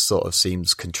this that sort of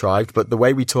seems contrived. But the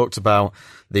way we talked about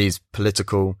these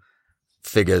political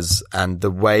figures and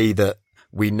the way that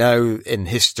we know in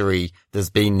history there's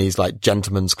been these like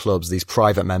gentlemen's clubs, these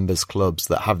private members clubs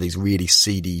that have these really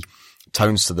seedy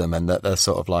tones to them, and that they're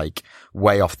sort of like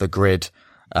way off the grid.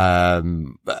 What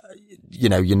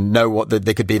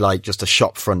they could be like, just a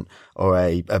shop front or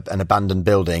an abandoned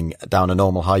building down a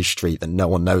normal high street that no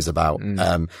one knows about.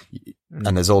 And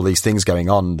there's all these things going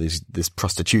on, this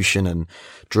prostitution and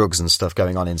drugs and stuff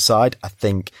going on inside. I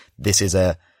think this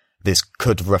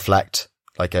could reflect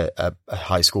like a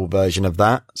high school version of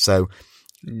that. So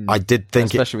I did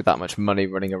think, especially with that much money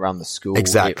running around the school,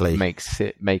 exactly, it makes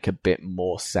it make a bit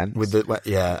more sense.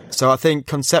 So I think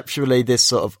conceptually, this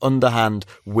sort of underhand,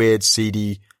 weird,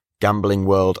 seedy gambling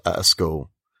world at a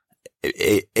school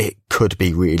it could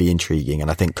be really intriguing.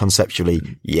 And I think conceptually,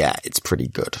 yeah, it's pretty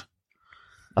good.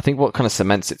 I think what kind of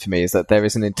cements it for me is that there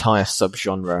is an entire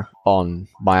subgenre on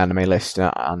My Anime List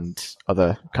and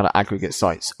other kind of aggregate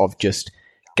sites of just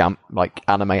like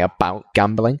anime about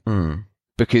gambling,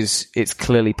 because it's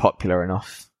clearly popular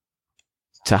enough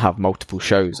to have multiple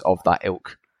shows of that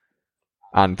ilk.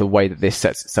 And the way that this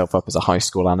sets itself up as a high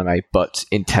school anime, but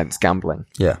intense gambling,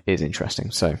 is interesting.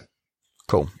 So,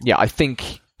 cool. Yeah, I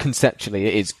think conceptually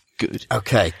it is good.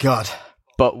 Okay, God.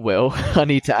 But Will, I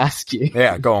need to ask you.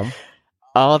 Yeah, go on.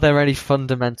 Are there any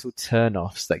fundamental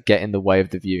turn-offs that get in the way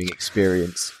of the viewing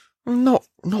experience? Not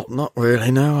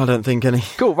really. No, I don't think any.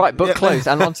 Cool. Right, book closed,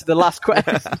 and on to the last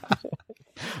question.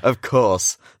 Of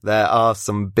course, there are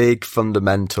some big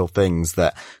fundamental things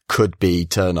that could be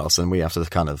turn-offs, and we have to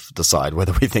kind of decide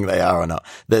whether we think they are or not.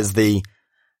 There's the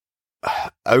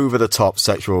over-the-top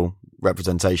sexual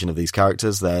representation of these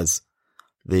characters. There's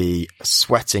the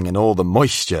sweating and all the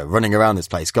moisture running around this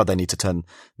place. God, they need to turn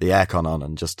the aircon on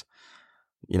and just,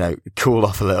 cool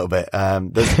off a little bit.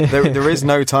 There is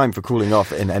no time for cooling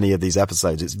off in any of these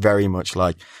episodes. It's very much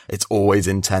like it's always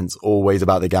intense, always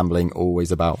about the gambling,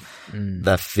 always about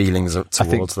their feelings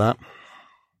towards that.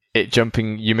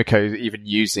 Yumiko even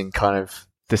using kind of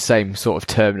the same sort of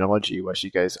terminology where she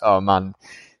goes, "Oh man,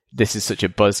 this is such a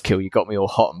buzzkill. You got me all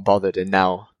hot and bothered, and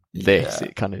now this." Yeah.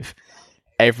 It kind of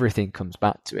everything comes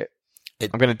back to it.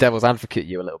 I'm going to devil's advocate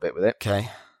you a little bit with it, okay?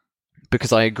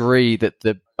 Because I agree that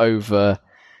the over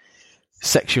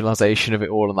sexualization of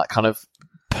it all and that kind of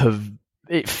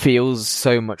it feels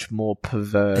so much more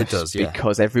perverse. It does, yeah.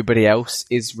 Because everybody else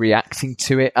is reacting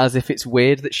to it as if it's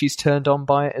weird that she's turned on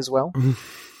by it as well.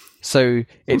 So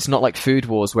it's not like Food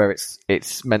Wars where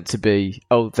it's meant to be,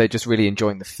 oh, they're just really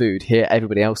enjoying the food. Here,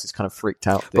 everybody else is kind of freaked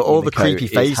out. But all the creepy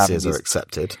faces are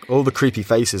accepted. All the creepy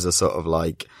faces are sort of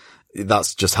like,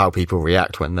 that's just how people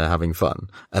react when they're having fun.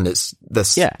 And they're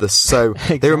so,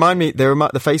 exactly.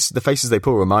 The faces they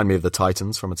pull remind me of the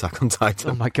Titans from Attack on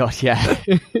Titan. Oh my God, yeah.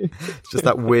 It's just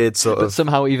that weird sort of. But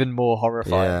somehow even more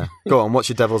horrifying. Yeah. Go on, what's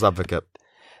your devil's advocate?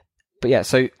 But yeah,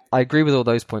 so I agree with all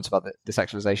those points about the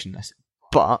sexualization.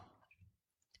 But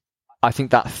I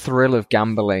think that thrill of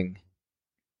gambling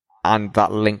and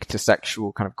that link to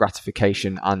sexual kind of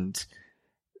gratification and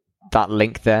that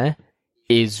link there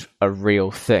is a real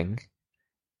thing,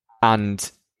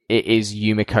 and it is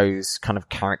Yumiko's kind of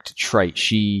character trait.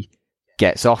 She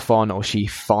gets off on, or she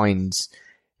finds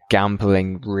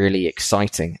gambling really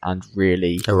exciting and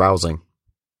really arousing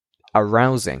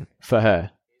for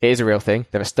her. It is a real thing.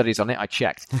 There are studies on it. I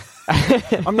checked.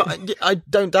 I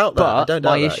don't doubt that. But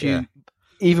my issue,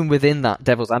 even within that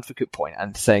devil's advocate point,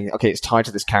 and saying, okay, it's tied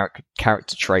to this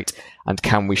character trait, and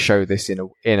can we show this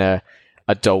in a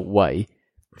adult way?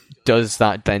 Does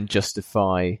that then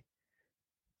justify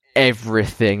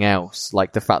everything else?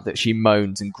 Like the fact that she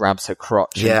moans and grabs her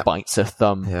crotch and bites her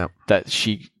thumb. That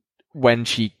when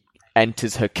she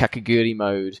enters her Kakagurui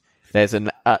mode, there's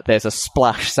a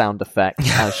splash sound effect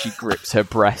as she grips her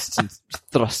breasts and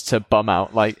thrusts her bum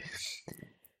out.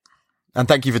 And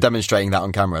thank you for demonstrating that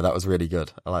on camera. That was really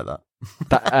good. I like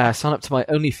that. Sign up to my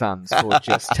OnlyFans for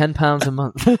just £10 a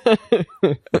month.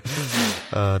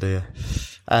 Oh dear.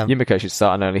 Yumiko should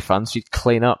start an OnlyFans. She'd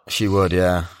clean up. She would,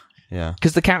 yeah.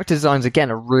 Because the character designs,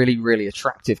 again, are really, really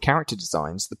attractive character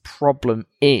designs. The problem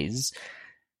is...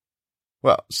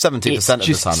 Well, 70% of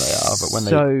the time they are, but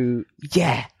when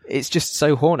it's just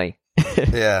so horny.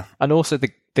 Yeah. And also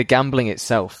the gambling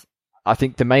itself. I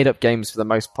think the made-up games, for the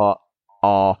most part,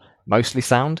 are mostly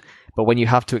sound, but when you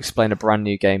have to explain a brand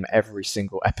new game every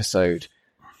single episode,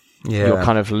 you're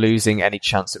kind of losing any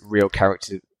chance at real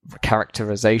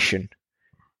characterization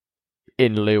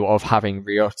in lieu of having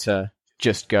Ryota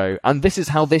just go, and this is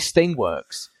how this thing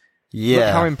works. Yeah.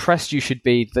 Look how impressed you should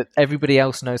be that everybody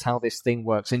else knows how this thing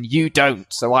works and you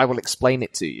don't, so I will explain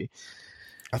it to you.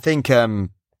 I think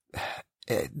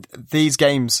these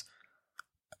games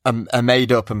are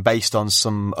made up and based on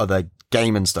some other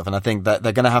game and stuff, and I think that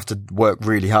they're going to have to work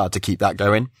really hard to keep that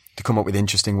going, to come up with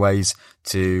interesting ways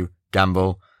to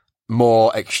gamble,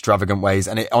 more extravagant ways.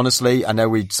 And it honestly, I know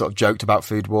we sort of joked about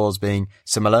Food Wars being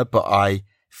similar, but I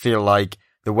feel like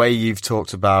the way you've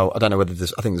talked about, I don't know whether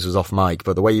I think this was off mic,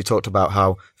 but the way you talked about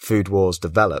how Food Wars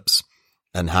develops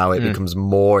and how it becomes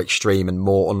more extreme and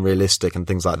more unrealistic and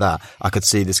things like that, I could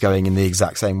see this going in the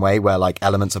exact same way, where like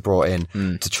elements are brought in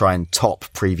to try and top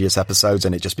previous episodes,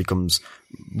 and it just becomes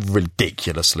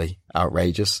ridiculously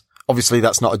outrageous. Obviously,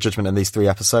 that's not a judgment in these 3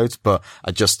 episodes, but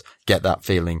I just get that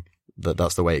feeling that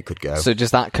that's the way it could go. So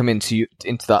does that come into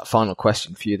that final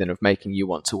question for you then, of making you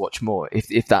want to watch more?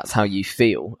 If that's how you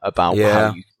feel about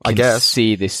how you can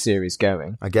see this series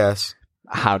going, I guess.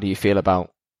 How do you feel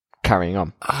about carrying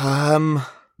on?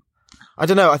 I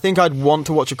don't know. I think I'd want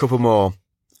to watch a couple more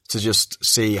to just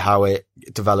see how it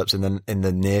develops in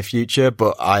the near future,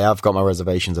 but I have got my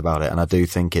reservations about it, and I do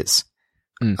think it's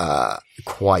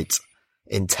quite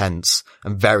intense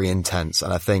and very intense.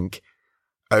 And I think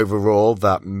overall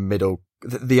that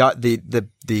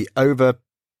the over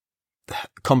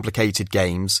complicated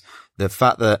games, the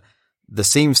fact that there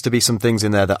seems to be some things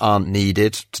in there that aren't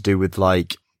needed to do with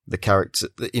like the character,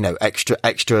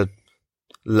 extra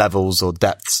levels or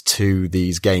depths to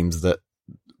these games that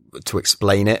to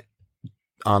explain it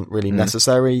aren't really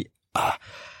necessary.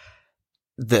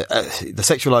 The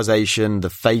sexualization, the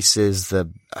faces,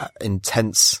 the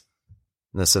intenseness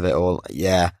of it all.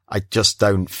 Yeah, I just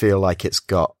don't feel like it's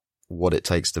got what it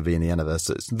takes to be in the universe.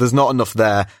 There's not enough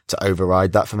there to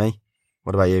override that for me.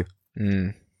 What about you?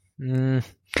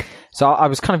 So I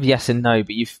was kind of yes and no,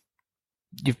 but you've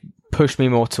pushed me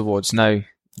more towards no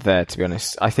there, to be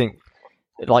honest. I think,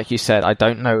 like you said, I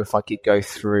don't know if I could go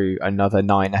through another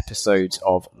 9 episodes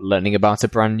of learning about a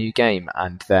brand new game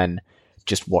and then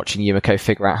just watching Yumiko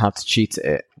figure out how to cheat at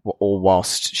it, or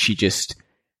whilst she just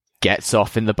gets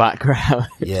off in the background.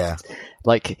 Yeah.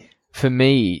 Like, for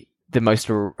me, the most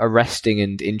arresting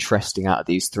and interesting out of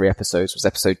these 3 episodes was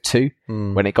episode 2,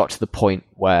 when it got to the point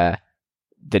where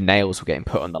the nails were getting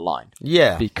put on the line.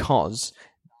 Yeah. Because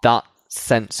that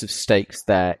sense of stakes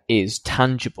there is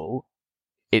tangible.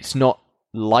 It's not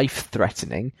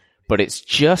life-threatening, but it's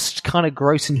just kind of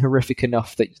gross and horrific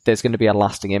enough that there's going to be a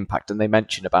lasting impact. And they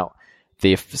mention about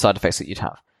the side effects that you'd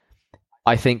have.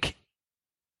 I think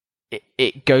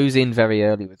it goes in very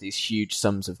early with these huge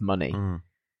sums of money.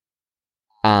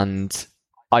 And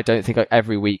I don't think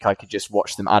every week I could just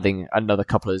watch them adding another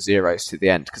couple of zeros to the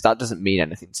end, because that doesn't mean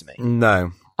anything to me.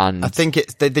 No. And I think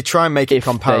they try and make it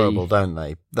comparable, don't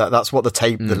they? That's what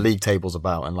the league table's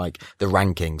about, and like the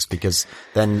rankings, because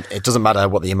then it doesn't matter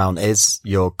what the amount is,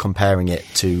 you're comparing it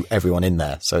to everyone in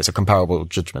there. So it's a comparable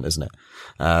judgment, isn't it?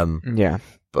 Yeah.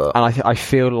 And I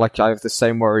feel like I have the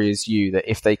same worry as you, that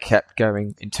if they kept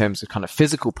going in terms of kind of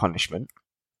physical punishment,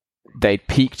 they'd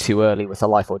peak too early with a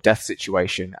life or death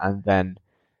situation, and then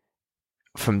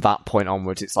from that point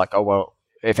onwards, it's like, oh, well,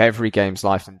 if every game's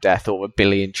life and death or $1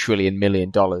 billion, trillion, $1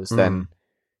 million, then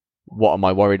what am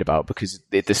I worried about? Because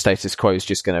the status quo is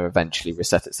just going to eventually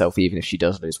reset itself, even if she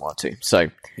does lose 1 or 2. So,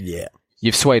 yeah,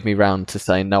 you've swayed me round to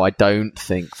say, no, I don't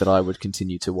think that I would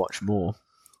continue to watch more.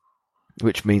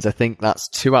 Which means I think that's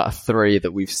 2 out of 3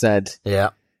 that we've said. Yeah.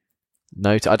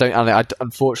 No,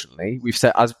 unfortunately,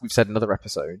 as we've said in other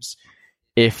episodes,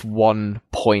 if one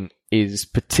point is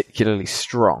particularly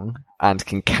strong and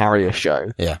can carry a show,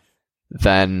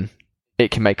 then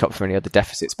it can make up for any other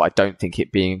deficits. But I don't think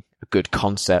it being a good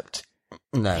concept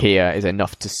here is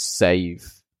enough to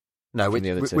save. No,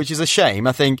 which is a shame.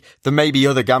 I think there may be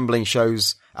other gambling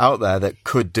shows out there that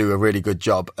could do a really good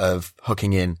job of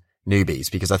hooking in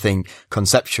newbies, because I think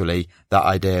conceptually that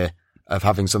idea of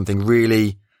having something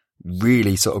really,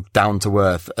 really sort of down to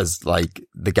earth as like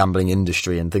the gambling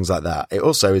industry and things like that, it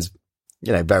also is,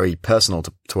 very personal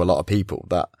to a lot of people,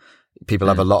 that people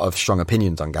have a lot of strong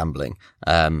opinions on gambling.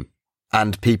 And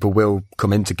people will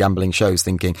come into gambling shows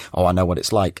thinking, oh, I know what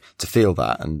it's like to feel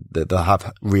that, and they'll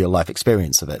have real life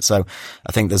experience of it. So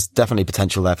I think there's definitely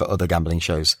potential there for other gambling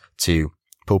shows to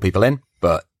pull people in,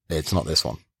 but it's not this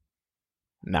one.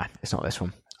 Nah, it's not this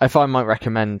one. If I might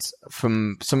recommend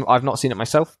from some, I've not seen it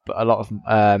myself, but a lot of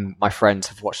my friends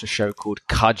have watched a show called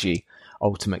Kaji,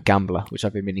 Ultimate Gambler, which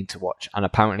I've been meaning to watch. And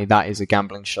apparently that is a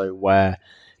gambling show where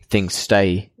things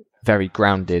stay very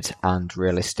grounded and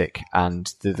realistic,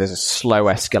 and there's a slow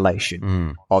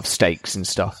escalation of stakes and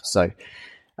stuff. So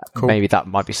cool. Maybe that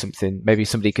might be something. Maybe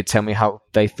somebody could tell me how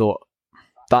they thought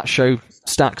that show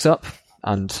stacks up,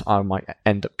 and I might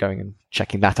end up going and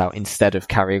checking that out instead of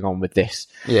carrying on with this.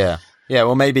 Yeah.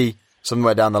 Well, maybe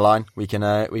somewhere down the line we can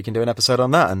do an episode on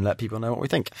that and let people know what we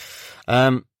think.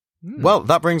 Well,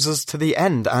 that brings us to the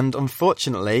end, and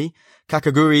unfortunately,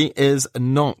 Kakagurui is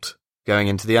not going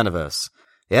into the universe.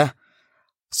 Yeah,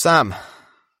 Sam.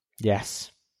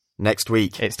 Yes. Next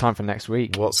week. It's time for next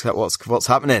week. What's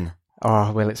happening?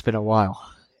 Oh, well, it's been a while.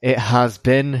 It has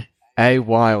been a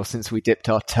while since we dipped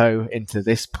our toe into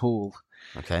this pool.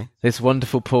 Okay. This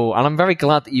wonderful pool. And I'm very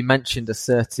glad that you mentioned a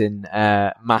certain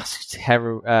masked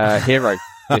hero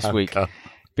this week.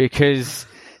 Because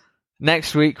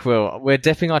next week, we're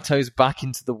dipping our toes back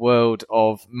into the world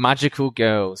of magical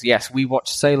girls. Yes, we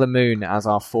watched Sailor Moon as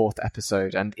our 4th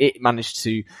episode, and it managed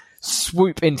to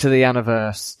swoop into the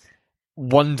Aniverse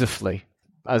wonderfully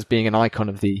as being an icon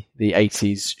of the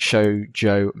 80s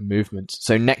shoujo movement.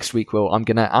 So next week, Will, I'm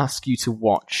going to ask you to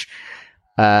watch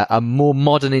a more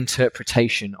modern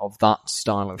interpretation of that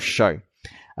style of show.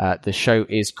 The show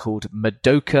is called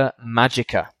Madoka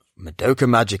Magica. Madoka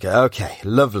Magica. Okay,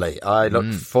 lovely. I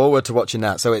look forward to watching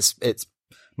that. So it's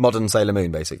modern Sailor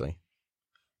Moon, basically.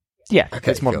 Yeah,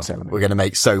 okay, it's modern cool. Sailor Moon. We're going to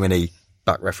make so many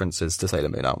back references to Sailor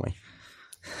Moon, aren't we?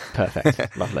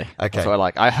 Perfect. Lovely. Okay. That's what I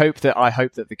like. I hope that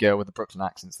the girl with the Brooklyn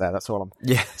accent's there. That's all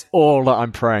That's all that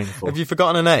I'm praying for. Have you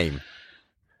forgotten her name?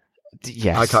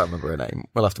 Yes. I can't remember her name.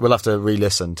 We'll have to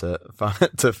re-listen to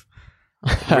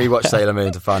rewatch Sailor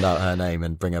Moon to find out her name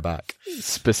and bring her back.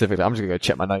 Specifically, I'm just going to go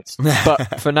check my notes.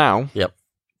 But for now, yep.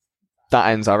 That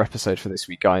ends our episode for this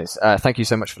week, guys. Thank you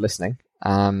so much for listening.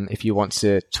 If you want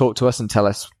to talk to us and tell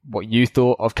us what you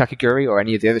thought of Kakagurui or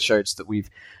any of the other shows that we've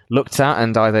looked at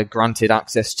and either granted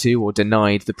access to or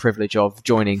denied the privilege of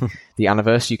joining the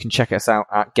Aniverse, you can check us out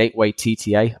at Gateway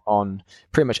TTA on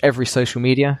pretty much every social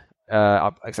media,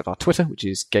 except our Twitter, which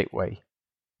is Gateway.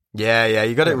 Yeah,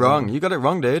 you got it wrong. You got it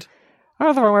wrong, dude.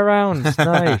 Oh, the wrong way around.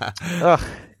 No. Ugh.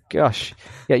 Gosh.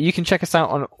 Yeah, you can check us out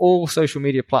on all social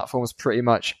media platforms pretty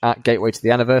much at Gateway to the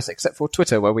Aniverse, except for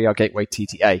Twitter, where we are Gateway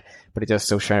TTA, but it does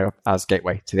still show up as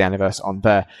Gateway to the Aniverse on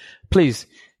there. Please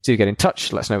do get in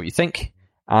touch, let us know what you think,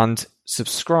 and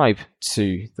subscribe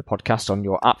to the podcast on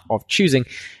your app of choosing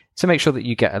to make sure that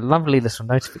you get a lovely little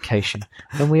notification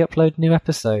when we upload new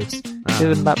episodes.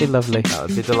 Wouldn't that be lovely? That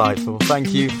would be delightful.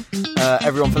 Thank you,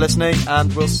 everyone, for listening,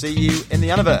 and we'll see you in the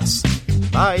Aniverse.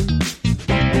 Bye.